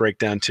Franks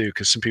breakdown too,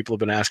 because some people have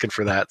been asking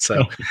for that.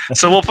 So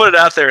we'll put it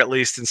out there at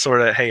least and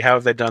sort of, hey, how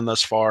have they done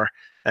thus far?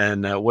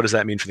 And what does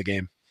that mean for the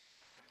game?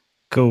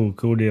 Cool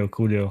deal.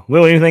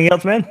 Will, anything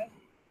else, man?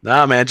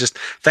 Nah, man. Just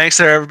thanks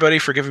to everybody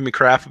for giving me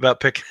crap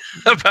about picking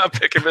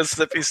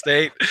Mississippi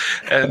State.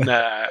 And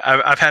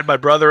I've had my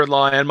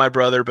brother-in-law and my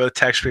brother both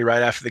text me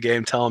right after the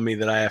game telling me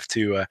that I have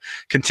to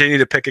continue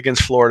to pick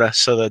against Florida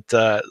so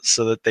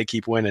that they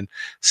keep winning.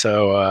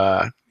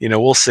 So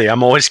we'll see.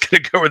 I'm always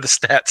going to go where the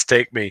stats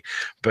take me,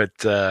 but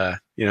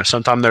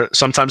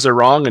sometimes they're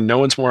wrong, and no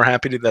one's more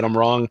happy that I'm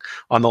wrong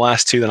on the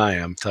last 2 than I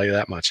am. I'll tell you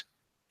that much.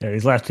 Yeah,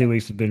 these last 2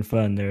 weeks have been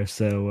fun there.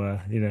 So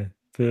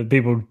for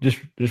people, just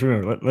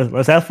remember,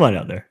 let's have fun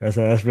out there.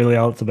 That's really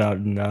all it's about,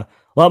 and a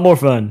lot more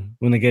fun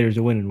when the Gators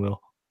are winning.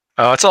 Will.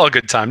 Oh, it's all a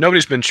good time.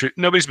 Nobody's been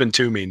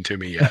too mean to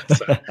me yet.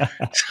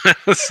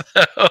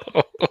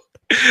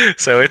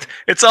 So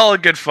it's all a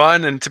good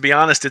fun, and to be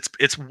honest,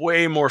 it's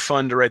way more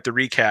fun to write the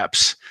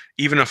recaps,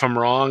 even if I'm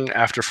wrong,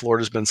 after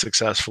Florida's been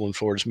successful and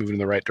Florida's moving in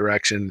the right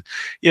direction.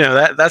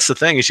 That's the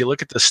thing, is you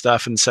look at this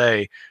stuff and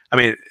say, I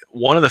mean,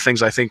 one of the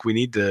things I think we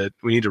need to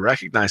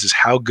recognize is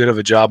how good of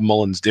a job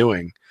Mullen's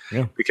doing.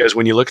 Yeah. Because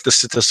when you look at the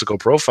statistical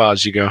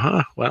profiles, you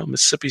go, well,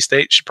 Mississippi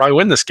State should probably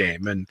win this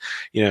game. And,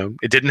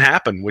 it didn't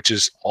happen, which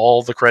is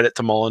all the credit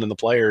to Mullen and the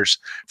players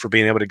for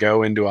being able to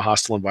go into a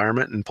hostile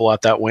environment and pull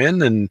out that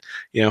win. And,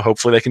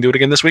 hopefully they can do it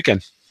again this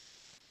weekend.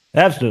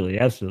 Absolutely.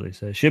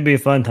 So it should be a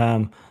fun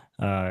time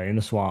in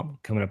the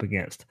Swamp coming up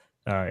against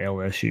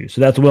LSU. So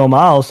that's Will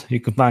Miles.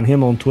 You can find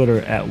him on Twitter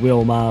at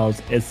Will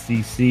Miles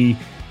SCC.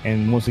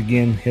 And once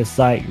again, his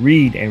site,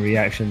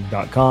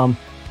 readandreaction.com.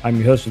 I'm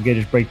your host of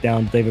Gators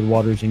Breakdown, David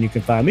Waters, and you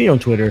can find me on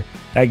Twitter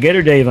at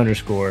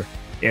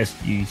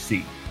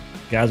GatorDave_SGC.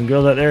 Guys and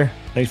girls out there,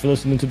 thanks for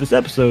listening to this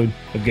episode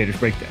of Gators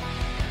Breakdown.